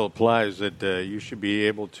thumb still applies that you should be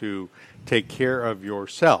able to take care of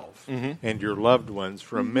yourself and your loved ones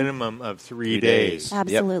for a minimum of 3 days.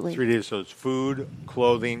 Absolutely. 3 days. So it's food,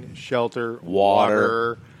 clothing, shelter,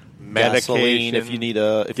 water, medication, gasoline if you need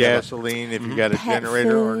gasoline if you got a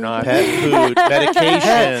generator food. or not, pet food,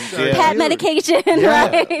 medication, pet medication.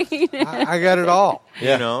 Right. I got it all.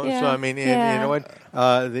 Yeah. So I mean, and you know what?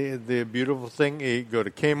 The beautiful thing, you go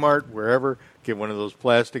to Kmart, wherever, get one of those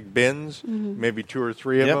plastic bins, maybe 2 or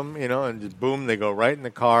 3 of them, and just boom, they go right in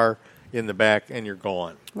the car in the back, and you're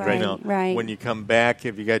gone. Right. When you come back,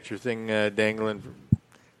 if you got your thing dangling.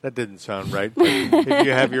 That didn't sound right. But if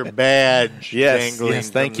you have your badge dangling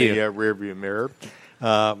from the rearview mirror,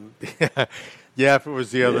 if it was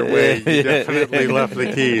the other way, you definitely left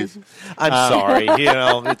the keys. I'm sorry.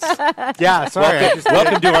 It's sorry.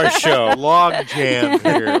 Welcome to our show. Log jam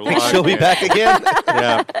here. Think she'll be back again?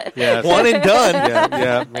 Yeah. One and done.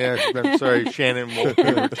 Yeah. I'm sorry, Shannon won't be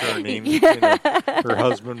returning. Her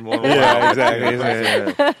husband won't. Yeah,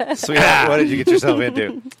 exactly. Sweetheart, what did you get yourself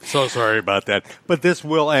into? So sorry about that. But this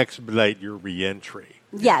will expedite your reentry.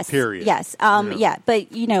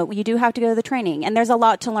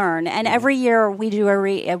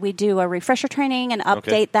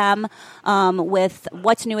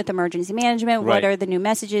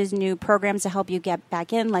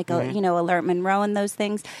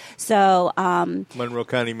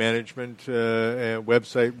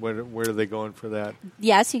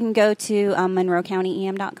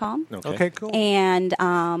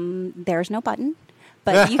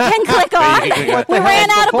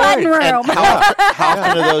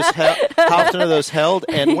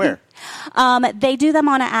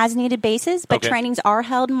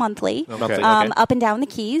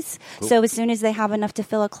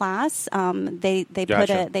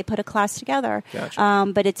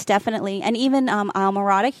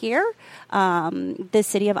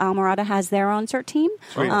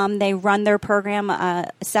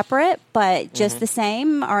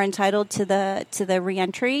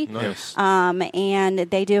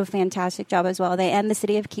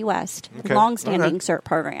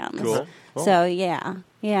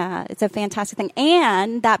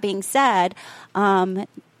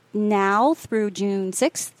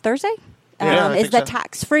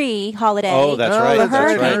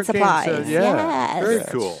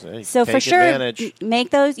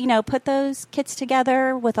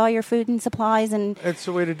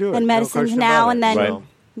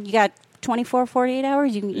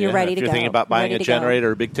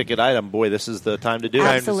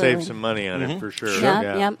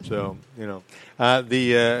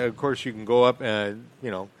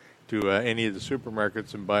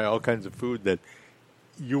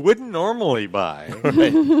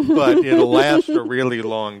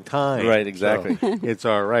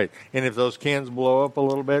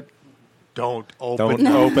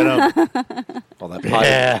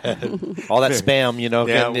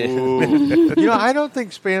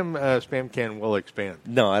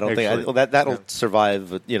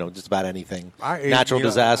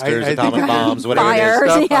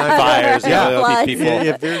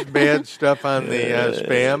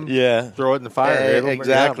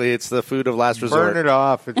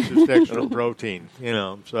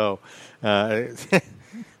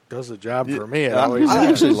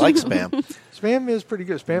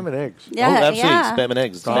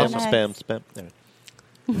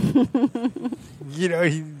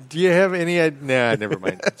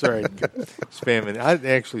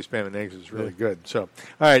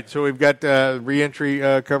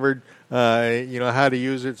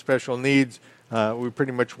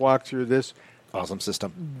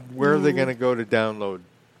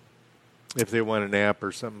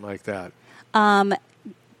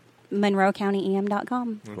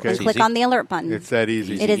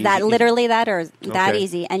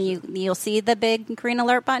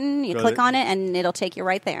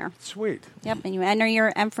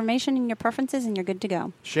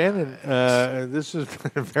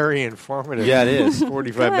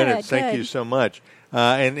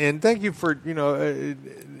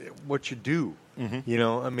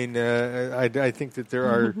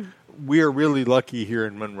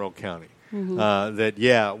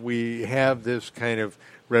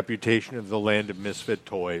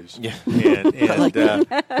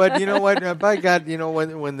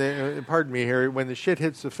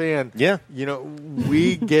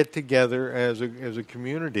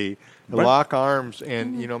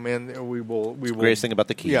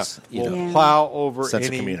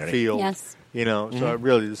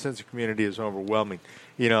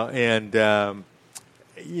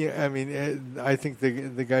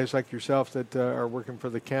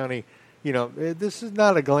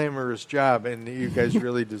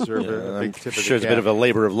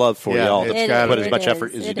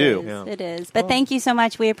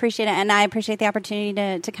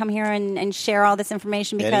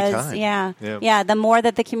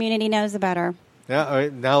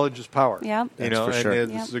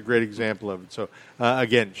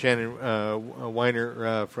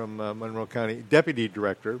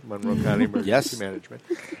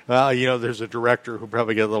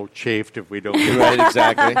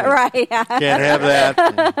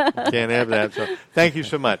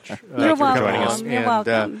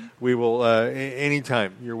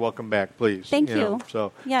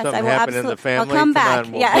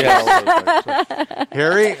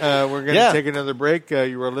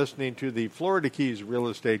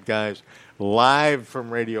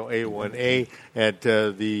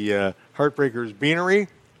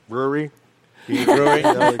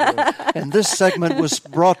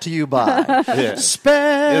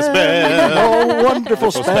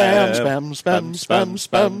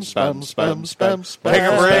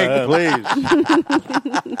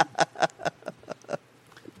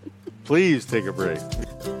 Please take a break.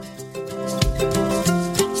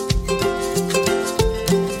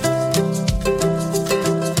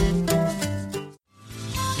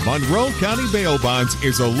 Monroe County Bail Bonds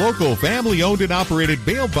is a local family-owned and operated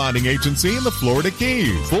bail bonding agency in the Florida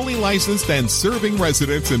Keys, fully licensed and serving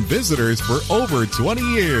residents and visitors for over 20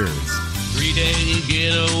 years. 3-day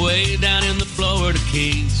getaway down in the Florida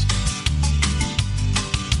Keys.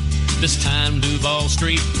 This time Duval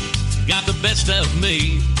Street got the best of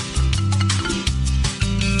me.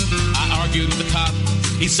 I argued with the cop.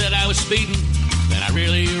 He said I was speeding. Then I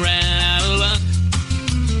really ran out of luck.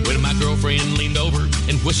 When my girlfriend leaned over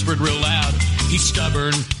and whispered real loud, he's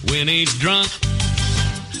stubborn when he's drunk.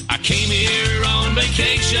 I came here on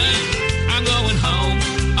vacation. I'm going home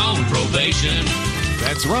on probation.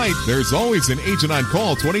 That's right. There's always an agent on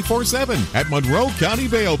call 24/7 at Monroe County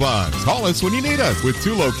Bail Bonds. Call us when you need us with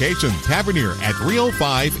 2 locations. Tavernier at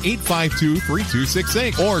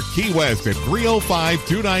 305-852-3268 or Key West at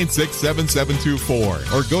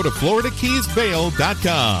 305-296-7724 or go to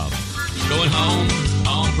FloridaKeysBail.com. Going home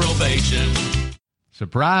on probation.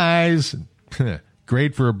 Surprise!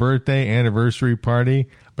 Great for a birthday, anniversary party,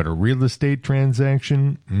 but a real estate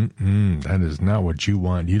transaction? That is not what you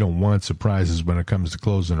want. You don't want surprises when it comes to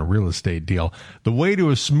closing a real estate deal. The way to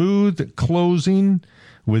a smooth closing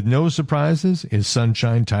with no surprises is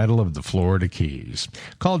Sunshine Title of the Florida Keys.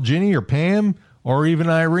 Call Ginny or Pam or even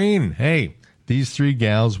Irene. Hey, these 3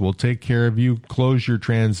 gals will take care of you. Close your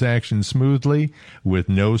transaction smoothly with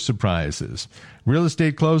no surprises. Real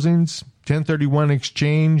estate closings, 1031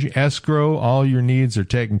 exchange, escrow, all your needs are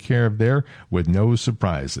taken care of there with no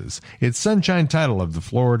surprises. It's Sunshine Title of the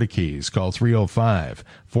Florida Keys. Call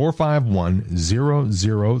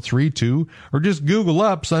 305-451-0032 or just Google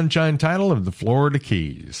up Sunshine Title of the Florida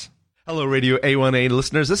Keys. Hello, Radio A1A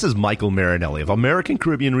listeners. This is Michael Marinelli of American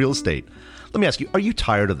Caribbean Real Estate. Let me ask you, are you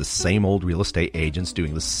tired of the same old real estate agents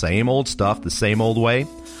doing the same old stuff the same old way?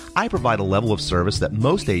 I provide a level of service that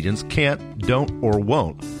most agents can't, don't, or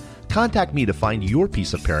won't. Contact me to find your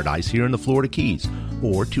piece of paradise here in the Florida Keys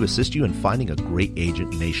or to assist you in finding a great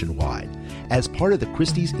agent nationwide. As part of the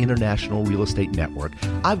Christie's International Real Estate Network,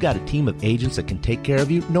 I've got a team of agents that can take care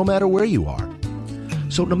of you no matter where you are.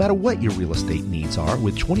 So no matter what your real estate needs are,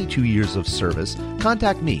 with 22 years of service,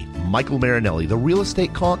 contact me, Michael Marinelli, the real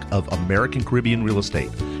estate conch of American Caribbean Real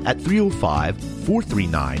Estate, at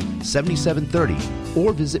 305-439-7730,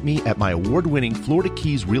 or visit me at my award-winning Florida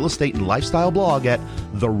Keys Real Estate and Lifestyle blog at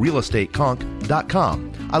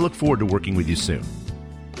therealestateconch.com. I look forward to working with you soon.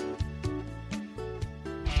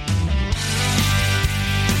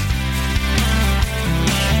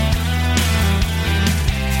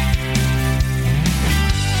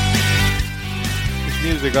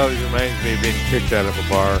 Music always reminds me of being kicked out of a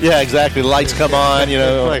bar. Yeah, exactly. The lights come on, you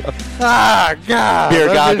know. Like, God. Beer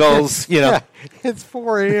goggles, you know. Yeah, it's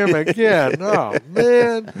 4 a.m. again. Oh,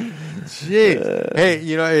 man. Jeez. Hey,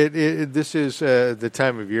 you know, this is the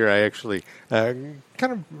time of year I actually kind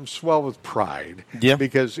of swell with pride. Yeah.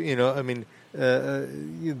 Because, you know, I mean, there's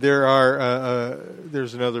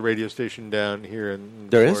another radio station down here in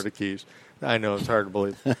the Florida Keys. I know, it's hard to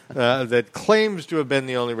believe. That claims to have been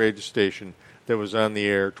the only radio station that was on the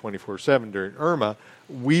air 24/7 during Irma.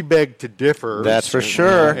 We beg to differ. That's for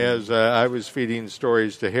sure. As I was feeding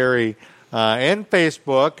stories to Harry and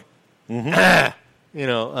Facebook, you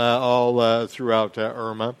know, all throughout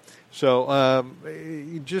Irma. So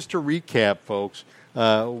just to recap, folks,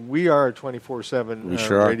 we are a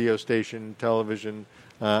 24/7 radio station, television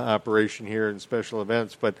operation here in special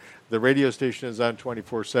events, but the radio station is on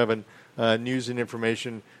 24/7. News and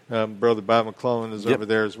information. Brother Bob McClellan is over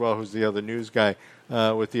there as well, who's the other news guy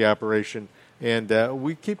with the operation. And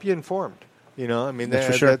we keep you informed. You know, I mean,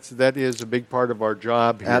 that is a big part of our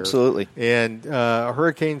job here. Absolutely. And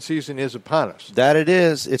hurricane season is upon us. That it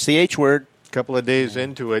is. It's the H word. A couple of days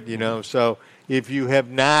into it, you know. So if you have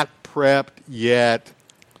not prepped yet,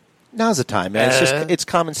 now's the time, man. It's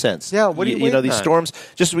common sense. Yeah, what do you know, these storms,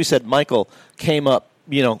 just as we said, Michael, came up,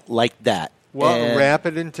 you know, like that. Well,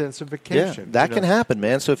 rapid intensification. Yeah, that can happen,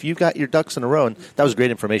 man. So if you've got your ducks in a row, and that was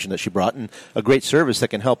great information that she brought, and a great service that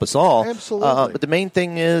can help us all. Absolutely. But the main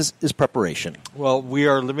thing is preparation. Well, we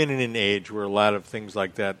are living in an age where a lot of things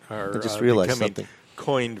like that are becoming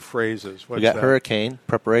coined phrases. We got hurricane,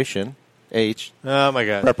 preparation, H. Oh, my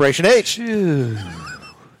God. Preparation H.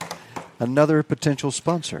 Another potential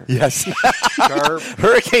sponsor. Yes. Sharp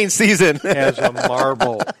hurricane season. As a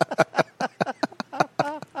marble.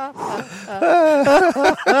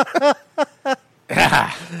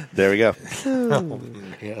 There we go. Oh,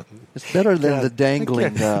 man. It's better than the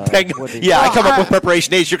dangling. I come up with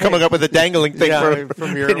preparation H. You're coming up with a dangling thing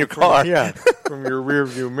from your car. Yeah, from your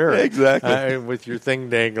rearview mirror. Exactly. With your thing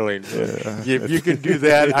dangling. If you can do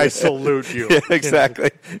that, I salute you. Yeah,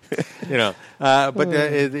 exactly. But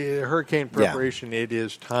the hurricane preparation, it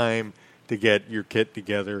is time to get your kit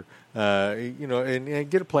together. And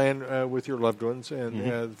get a plan with your loved ones and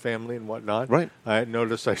the family and whatnot. Right. I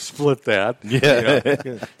noticed I split that.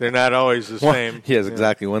 Yeah. They're not always the same. Yes,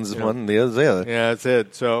 exactly. One's one, the other's the other. Yeah, that's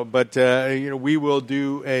it. So, but we will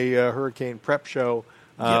do a hurricane prep show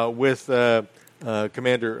with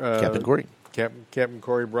Commander Captain Corey. Captain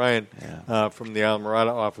Corey Bryan from the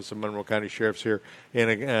Islamorada office of Monroe County Sheriff's here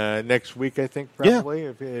in next week, I think, probably,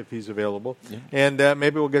 if he's available. Yeah. And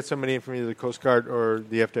maybe we'll get somebody from either the Coast Guard or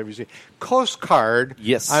the FWC. Coast Guard,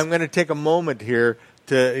 yes. I'm going to take a moment here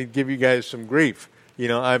to give you guys some grief.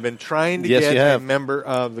 I've been trying to get a member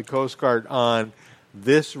of the Coast Guard on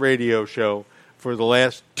this radio show for the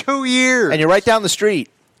last 2 years. And you're right down the street.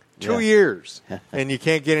 2 years. And you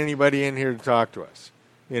can't get anybody in here to talk to us.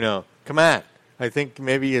 Come on. I think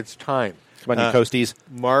maybe it's time. Come on, you coasties.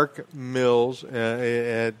 Mark Mills you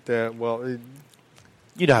know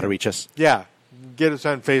how to reach us. Yeah. Get us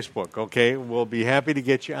on Facebook, okay? We'll be happy to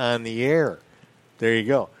get you on the air. There you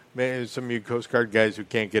go. Maybe some of you Coast Guard guys who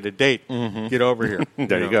can't get a date, get over here.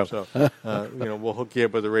 There you go. So, we'll hook you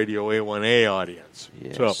up with a Radio A1A audience.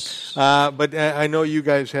 Yes. So, but I know you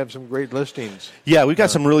guys have some great listings. Yeah, we've got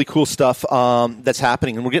some really cool stuff that's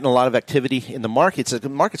happening, and we're getting a lot of activity in the markets. The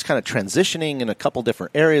market's kind of transitioning in a couple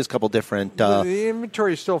different areas, couple different... the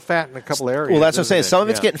inventory is still fat in a couple areas. Well, that's what I'm saying. Some of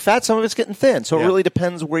it's getting fat, some of it's getting thin. So it really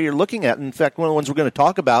depends where you're looking at. In fact, one of the ones we're going to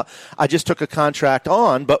talk about, I just took a contract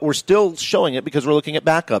on, but we're still showing it because we're looking at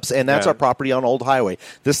backups. And that's our property on Old Highway.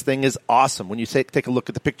 This thing is awesome. When you take a look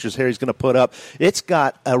at the pictures Harry's going to put up, it's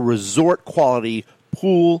got a resort quality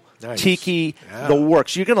pool, tiki, the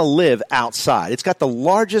works. You're going to live outside. It's got the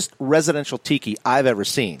largest residential tiki I've ever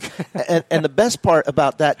seen. and the best part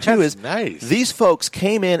about that, too, is these folks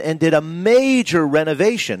came in and did a major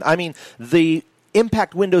renovation. I mean, the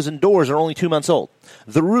impact windows and doors are only 2 months old.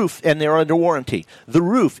 The roof, and they're under warranty. The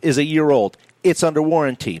roof is a year old. It's under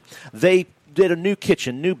warranty. They did a new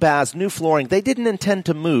kitchen, new baths, new flooring. They didn't intend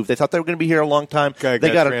to move. They thought they were going to be here a long time. They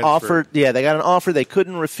got an offer. Yeah, they got an offer they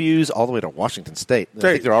couldn't refuse all the way to Washington State. I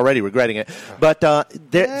think they're already regretting it. But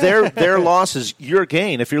their loss is your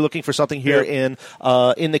gain. If you're looking for something here in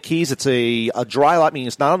the Keys, it's a dry lot, meaning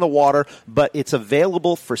it's not on the water, but it's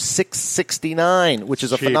available for $669, which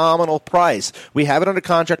is a phenomenal price. We have it under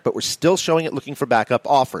contract, but we're still showing it, looking for backup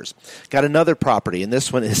offers. Got another property, and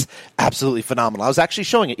this one is absolutely phenomenal. I was actually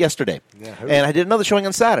showing it yesterday. Yeah. And I did another showing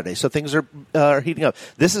on Saturday, so things are heating up.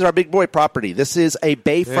 This is our big boy property. This is a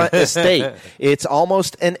bayfront estate. It's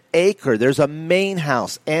almost an acre. There's a main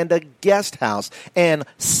house and a guest house and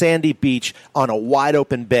sandy beach on a wide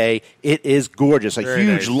open bay. It is gorgeous. A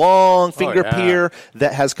huge, long finger pier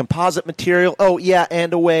that has composite material. Oh, yeah,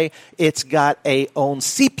 and away, it's got a own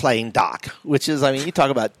seaplane dock, which is, you talk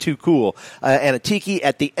about too cool. And a tiki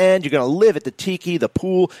at the end. You're going to live at the tiki, the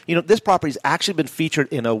pool. This property's actually been featured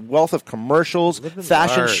in a wealth of commercials,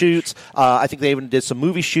 fashion shoots. I think they even did some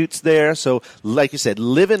movie shoots there. So, like you said,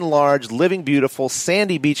 living large, living beautiful,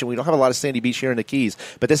 sandy beach, and we don't have a lot of sandy beach here in the Keys,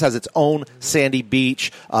 but this has its own sandy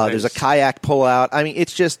beach. There's a kayak pullout.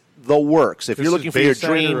 It's just the works. If you're looking for your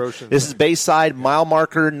dream, this is Bayside, mile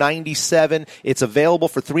marker 97. It's available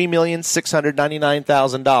for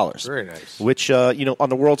 $3,699,000. Very nice. Which, on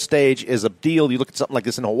the world stage is a deal. You look at something like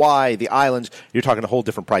this in Hawaii, the islands, you're talking a whole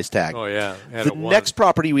different price tag. Oh, yeah. The next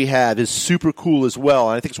property we have is super cool as well,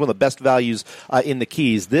 and I think it's one of the best values in the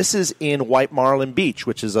Keys. This is in White Marlin Beach,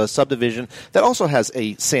 which is a subdivision that also has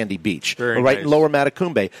a sandy beach right in Lower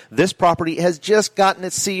Matacumbe. This property has just gotten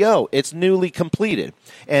its CO. It's newly completed,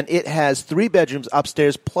 and it has 3 bedrooms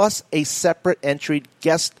upstairs plus a separate entry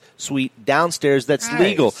guest suite downstairs that's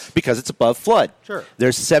legal because it's above flood. Sure.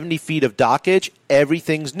 There's 70 feet of dockage.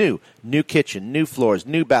 Everything's new. New kitchen, new floors,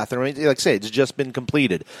 new bathroom. Like I say, it's just been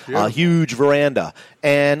completed. A huge veranda.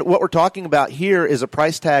 And what we're talking about here is a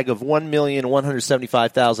price tag of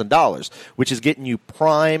 $1,175,000, which is getting you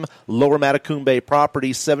prime Lower Matacumbe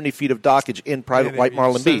property, 70 feet of dockage in private White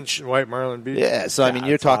Marlin Beach. White Marlin Beach. Yeah, so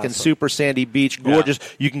you're talking super sandy beach, gorgeous. Yeah.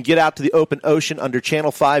 You can get out to the open ocean under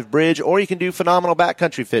Channel 5 Bridge, or you can do phenomenal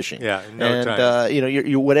backcountry fishing. Yeah, in no time.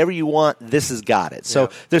 You whatever you want, this has got it. So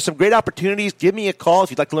there's some great opportunities. Give me a call if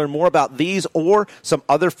you'd like to learn more about these or some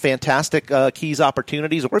other fantastic Keys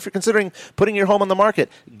opportunities, or if you're considering putting your home on the market,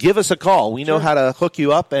 give us a call. We know how to hook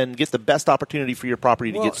you up and get the best opportunity for your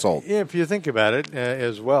property to get sold. Yeah, if you think about it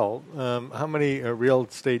as well, how many real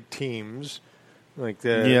estate teams have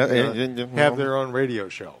their own radio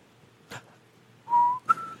show?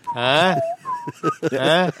 Huh?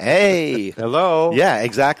 Hey. Hello. Yeah,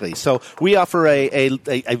 exactly. So we offer a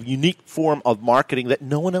unique form of marketing that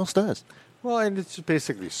no one else does. Well, and it's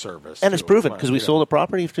basically service. And it's proven because we sold a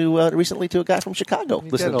property recently to a guy from Chicago.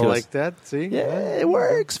 Listen to like that. See? Yeah, it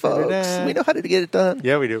works, folks. We know how to get it done.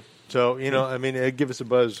 Yeah, we do. So, I mean, give us a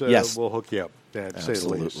buzz. Yes. We'll hook you up, to say the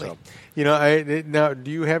least. Absolutely. So, now, do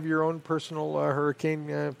you have your own personal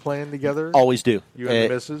hurricane plan together? Always do. You and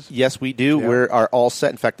the missus? Yes, we do. Yeah. We are all set.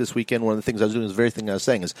 In fact, this weekend, one of the things I was doing is the very thing I was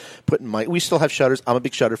saying is we still have shutters. I'm a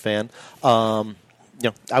big shutter fan.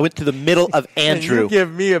 I went to the middle of Andrew. And you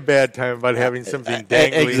give me a bad time about having something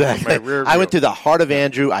dangling exactly. in my rear view. I went to the heart of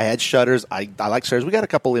Andrew. I had shutters. I like shutters. We got a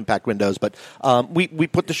couple impact windows, but we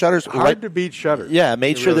put the shutters hard to beat shutters. Yeah,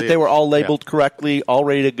 made sure that they were all labeled correctly, all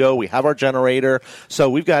ready to go. We have our generator, so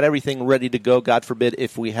we've got everything ready to go. God forbid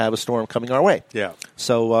if we have a storm coming our way. Yeah.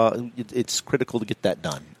 So it's critical to get that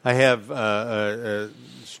done. I have a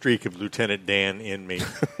streak of Lieutenant Dan in me,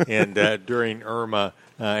 and during Irma.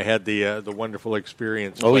 I had the wonderful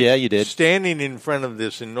experience. Oh, yeah, you did. Standing in front of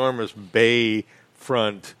this enormous bay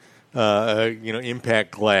front,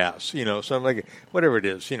 impact glass. So I'm like, whatever it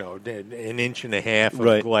is, an inch and a half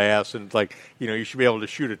of glass, and you should be able to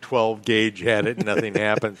shoot a 12 gauge at it, and nothing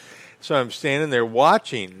happens. So I'm standing there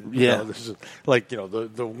watching. This is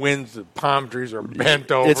the winds, the palm trees are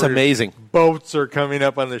bent over. It's amazing. Boats are coming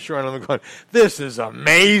up on the shore, and I'm going, this is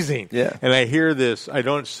amazing. Yeah. And I hear this. I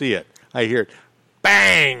don't see it. I hear it.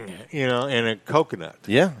 Bang! And a coconut.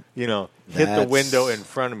 Yeah. Hit the window in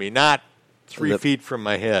front of me, not 3 feet from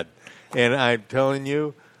my head. And I'm telling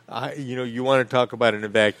you, you want to talk about an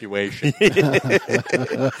evacuation.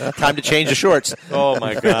 Time to change the shorts. Oh,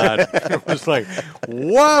 my God. It was like,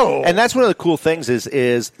 whoa! And that's one of the cool things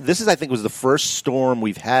is this is, I think, was the first storm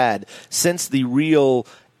we've had since the real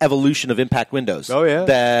evolution of impact windows. Oh, yeah.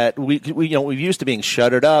 That we're used to being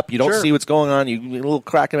shuttered up. You don't see what's going on. You a little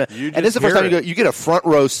crack in it. And this is the first time you get a front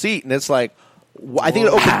row seat, and it's like, I think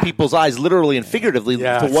it opens people's eyes literally and figuratively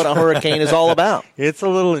to what a hurricane is all about. It's a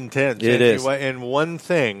little intense. It is. And one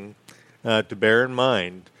thing to bear in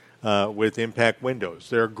mind with impact windows,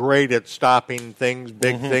 they're great at stopping things,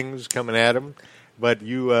 big things coming at them, but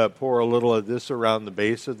you pour a little of this around the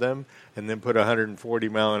base of them and then put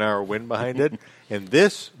 140-mile-an-hour wind behind it, and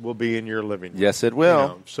this will be in your living room. Yes, it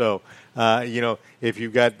will. So, if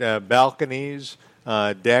you've got balconies,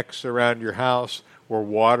 decks around your house where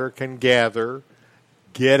water can gather,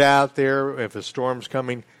 get out there. If a storm's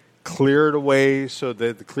coming, clear it away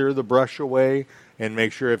clear the brush away, and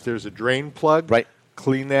make sure if there's a drain plug,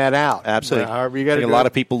 clean that out. Absolutely. However you got to do it. A lot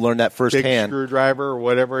of people learn that firsthand. Big screwdriver or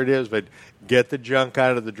whatever it is, but get the junk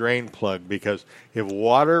out of the drain plug, because if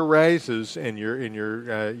water rises in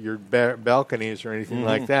your balconies or anything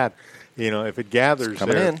like that, if it gathers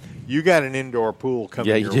there, you got an indoor pool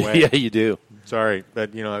coming your way. Yeah, you do. Sorry,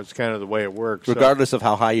 but it's kind of the way it works. Regardless of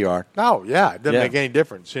how high you are. Oh yeah, it doesn't make any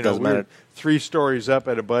difference. Doesn't matter. 3 stories up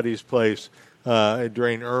at a buddy's place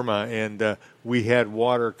during Irma, and we had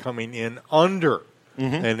water coming in under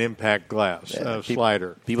an impact glass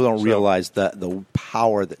slider. People don't realize the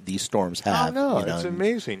power that these storms have. Oh, no, it's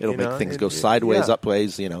amazing. It'll make things go sideways,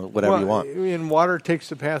 upways, whatever you want. And water takes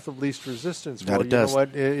the path of least resistance. Well, it does. You know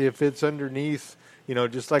what? If it's underneath,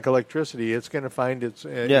 just like electricity, it's going to find it's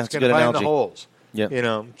going to find analogy. the holes.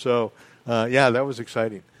 Yeah. So that was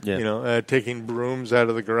exciting. Yeah. Taking brooms out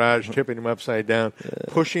of the garage, tipping them upside down,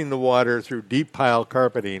 pushing the water through deep pile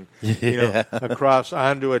carpeting, across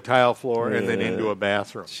onto a tile floor and then into a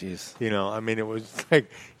bathroom. Jeez. It was like,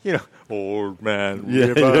 old man.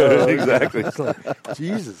 Exactly. It's like,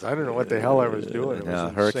 Jesus, I don't know what the hell I was doing. It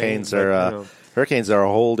was hurricanes insane, are hurricanes are a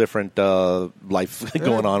whole different life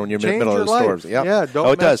going on when you're in the middle of the storms. Yeah,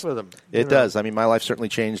 don't mess with them. It does. I mean, my life certainly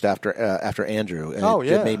changed after Andrew. And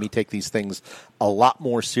it made me take these things a lot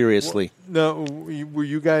more seriously. Well, no, were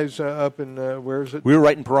you guys up in where is it? We were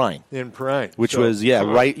right in Perrine. Which was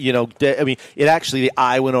right. I mean, it actually the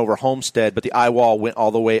eye went over Homestead, but the eye wall went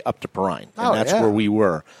all the way up to Perrine, and that's where we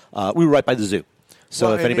were. We were right by the zoo.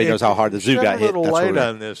 So if anybody knows how hard the zoo got hit, a little that's light where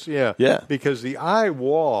on this, yeah, because the eye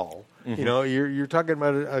wall. You're talking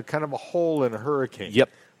about a kind of a hole in a hurricane. Yep.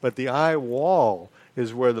 But the eye wall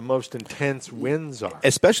is where the most intense winds are.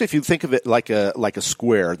 Especially if you think of it like a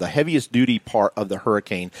square. The heaviest duty part of the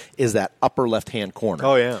hurricane is that upper left-hand corner.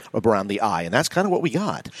 Oh, yeah. Around the eye, and that's kind of what we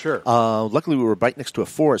got. Sure. Luckily, we were right next to a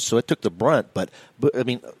forest, so it took the brunt. But I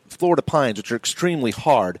mean, Florida pines, which are extremely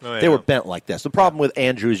hard, they were bent like this. The problem with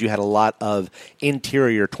Andrew is you had a lot of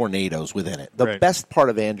interior tornadoes within it. The best part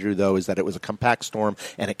of Andrew, though, is that it was a compact storm,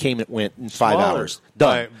 and it went in 5 hours.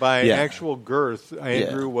 Done. By actual girth,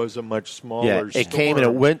 Andrew was a much smaller storm. It came and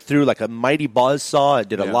it went through like a mighty buzzsaw. It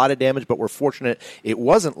did a lot of damage, but we're fortunate it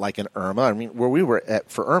wasn't like an Irma. I mean, where we were at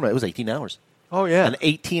for Irma, it was 18 hours. Oh, yeah. An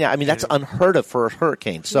 18, I mean, that's unheard of for a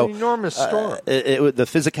hurricane. So an enormous storm. The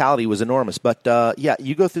physicality was enormous. But,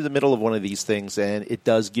 you go through the middle of one of these things, and it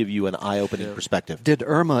does give you an eye-opening perspective. Did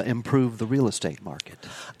Irma improve the real estate market?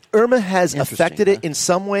 Irma has affected it in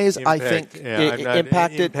some ways. Impact, I think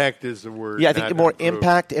impacted. Impact is the word. Yeah, I think more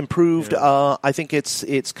impact improved. Yeah. I think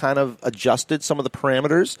it's kind of adjusted some of the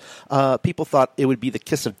parameters. People thought it would be the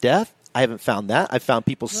kiss of death. I haven't found that. I've found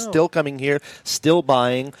people still coming here, still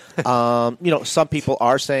buying. Some people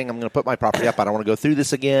are saying, I'm going to put my property up. I don't want to go through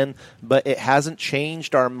this again. But it hasn't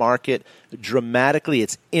changed our market dramatically.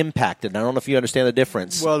 It's impacted. I don't know if you understand the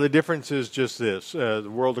difference. Well, the difference is just this. The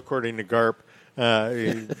World According to GARP,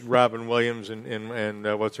 Robin Williams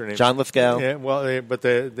and what's her name? John Lithgow. Yeah, well, but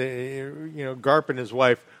GARP and his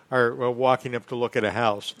wife are walking up to look at a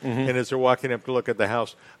house, and as they're walking up to look at the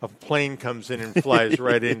house, a plane comes in and flies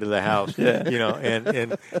right into the house. Yeah.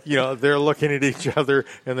 And they're looking at each other,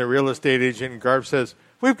 and the real estate agent GARP says,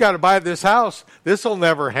 "We've got to buy this house. This will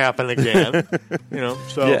never happen again."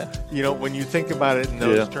 When you think about it in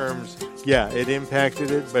those terms, it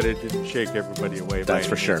impacted it, but it didn't shake everybody away. That's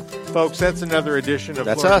for sure, folks. That's another edition of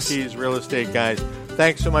Florida Keys Real Estate Guys.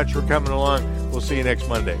 Thanks so much for coming along. We'll see you next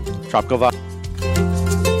Monday. Tropical vibe.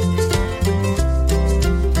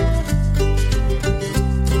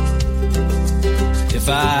 If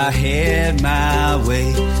I had my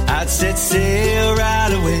way, I'd set sail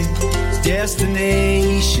right away.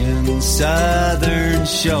 Destination, southern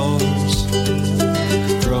shores.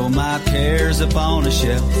 Throw my cares upon a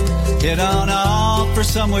shelf. Head on off for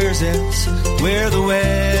somewhere else where the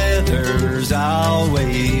weather